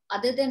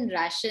other than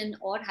ration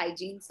or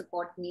hygiene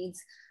support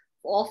needs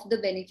of the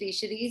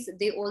beneficiaries,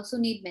 they also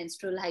need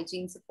menstrual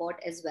hygiene support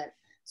as well.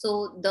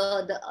 So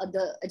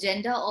the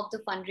agenda of the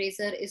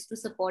fundraiser is to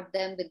support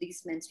them with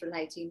these menstrual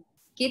hygiene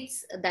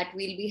kits that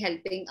we'll be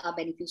helping our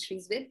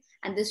beneficiaries with.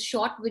 And this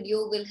short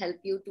video will help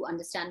you to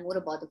understand more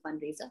about the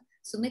fundraiser.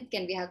 Sumit,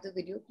 can we have the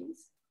video,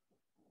 please?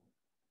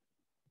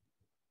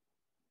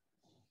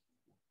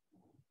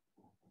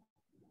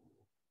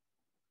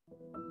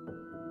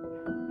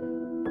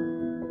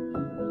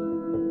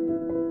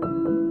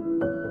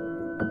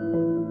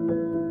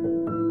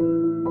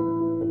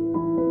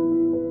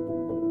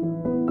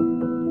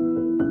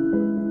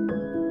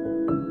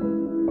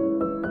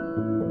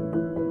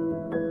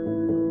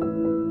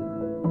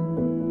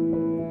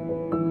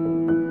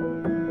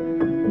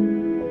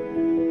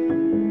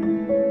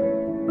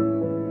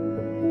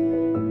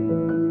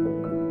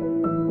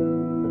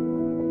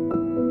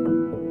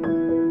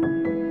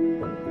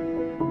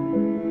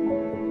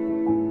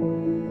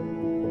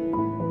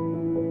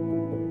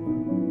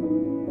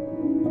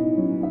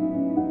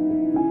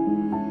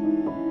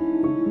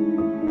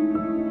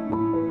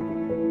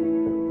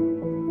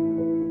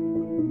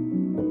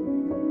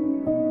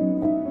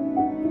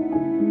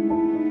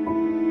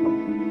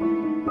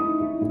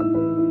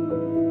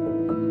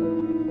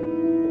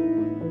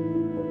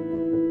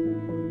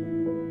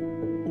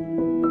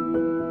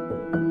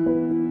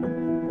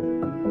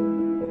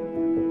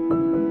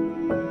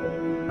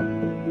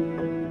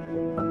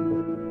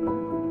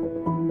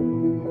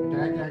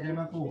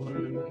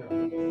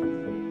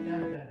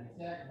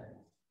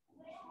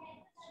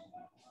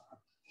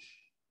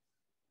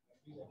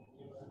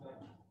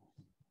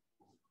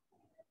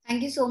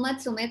 Thank you so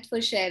much, Sumit,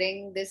 for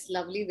sharing this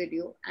lovely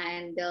video.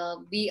 And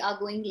we are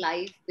going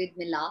live with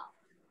Milap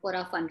for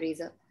our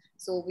fundraiser.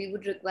 So we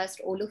would request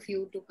all of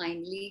you to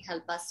kindly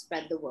help us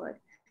spread the word.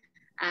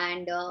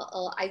 And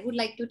I would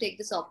like to take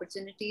this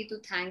opportunity to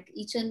thank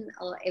each and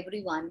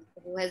everyone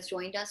who has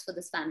joined us for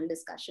this panel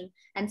discussion,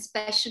 and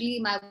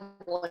especially my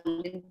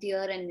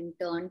volunteer and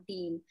intern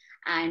team,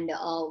 and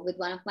with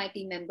one of my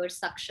team members,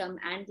 Saksham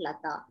and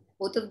Lata.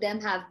 Both of them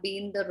have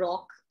been the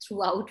rock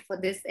throughout for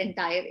this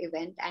entire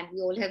event, and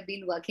we all have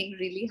been working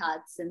really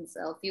hard since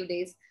a few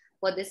days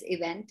for this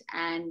event.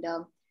 And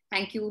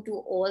thank you to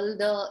all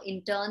the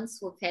interns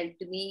who have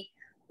helped me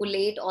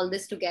collate all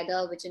this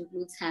together, which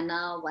includes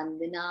Hannah,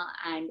 Vandana,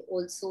 and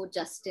also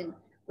Justin,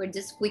 who had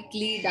just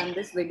quickly done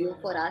this video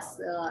for us,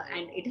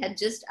 and it had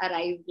just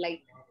arrived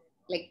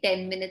like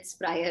 10 minutes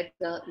prior to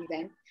the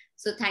event.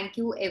 So thank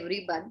you,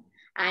 everyone.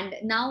 And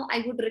now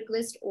I would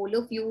request all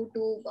of you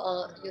to,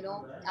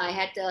 I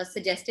had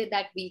suggested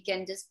that we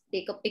can just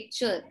take a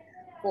picture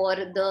for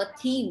the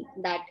theme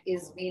that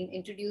is being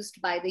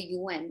introduced by the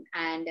UN,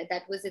 and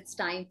that was It's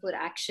Time for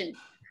Action.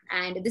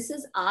 And this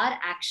is our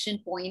action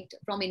point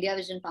from India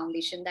Vision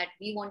Foundation, that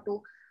we want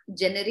to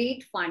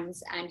generate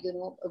funds, and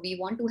we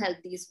want to help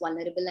these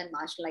vulnerable and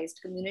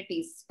marginalized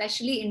communities,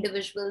 especially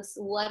individuals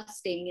who are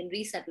staying in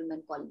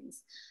resettlement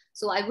colonies.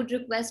 So I would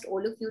request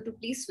all of you to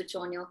please switch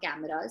on your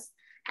cameras,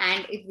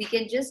 and if we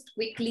can just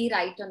quickly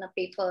write on a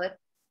paper,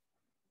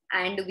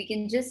 and we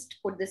can just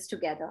put this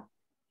together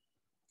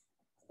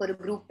for a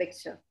group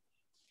picture.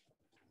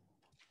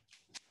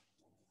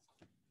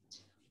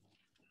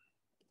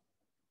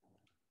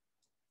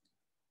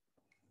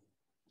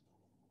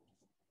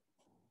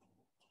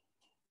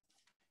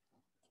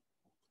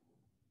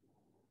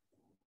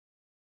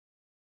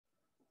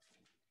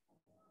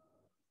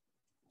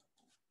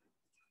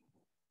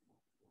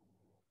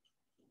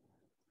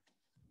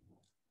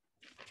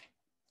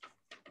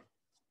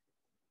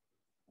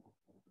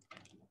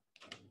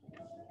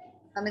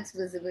 It's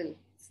visible.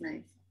 It's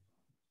nice.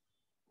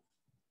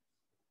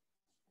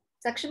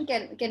 Saksham,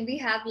 can we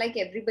have like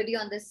everybody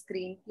on the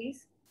screen,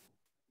 please?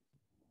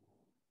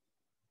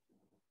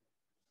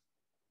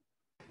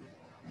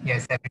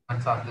 Yes,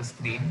 everyone's on the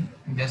screen.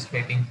 I'm just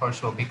waiting for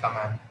Shobika,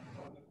 ma'am.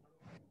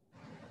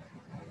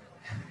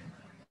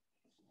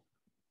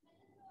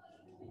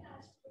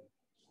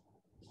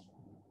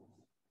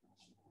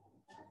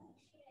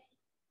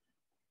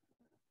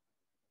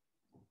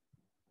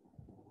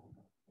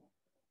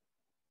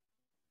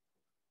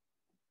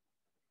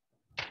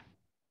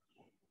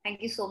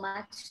 Thank you so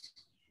much.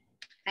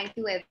 Thank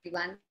you,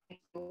 everyone.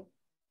 Thank you.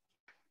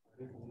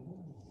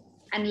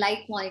 And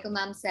like Monica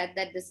ma'am said,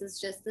 that this is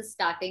just the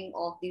starting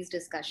of these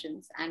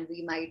discussions, and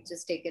we might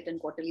just take it on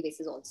quarterly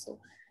basis also.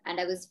 And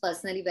I was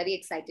personally very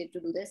excited to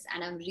do this,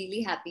 and I'm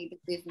really happy that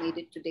we've made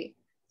it today.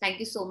 Thank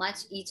you so much,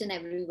 each and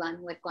everyone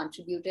who had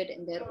contributed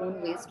in their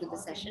own ways to the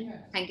session.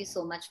 Thank you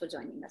so much for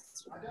joining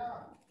us today.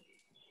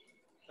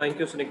 Thank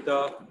you,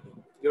 Snigdha.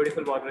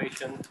 Beautiful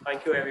moderation.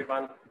 Thank you,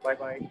 everyone.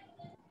 Bye-bye.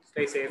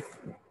 Stay safe.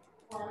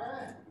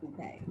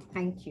 Okay.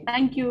 Thank you.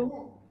 Thank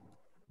you.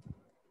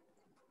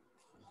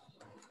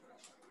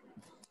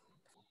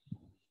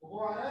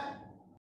 Agora,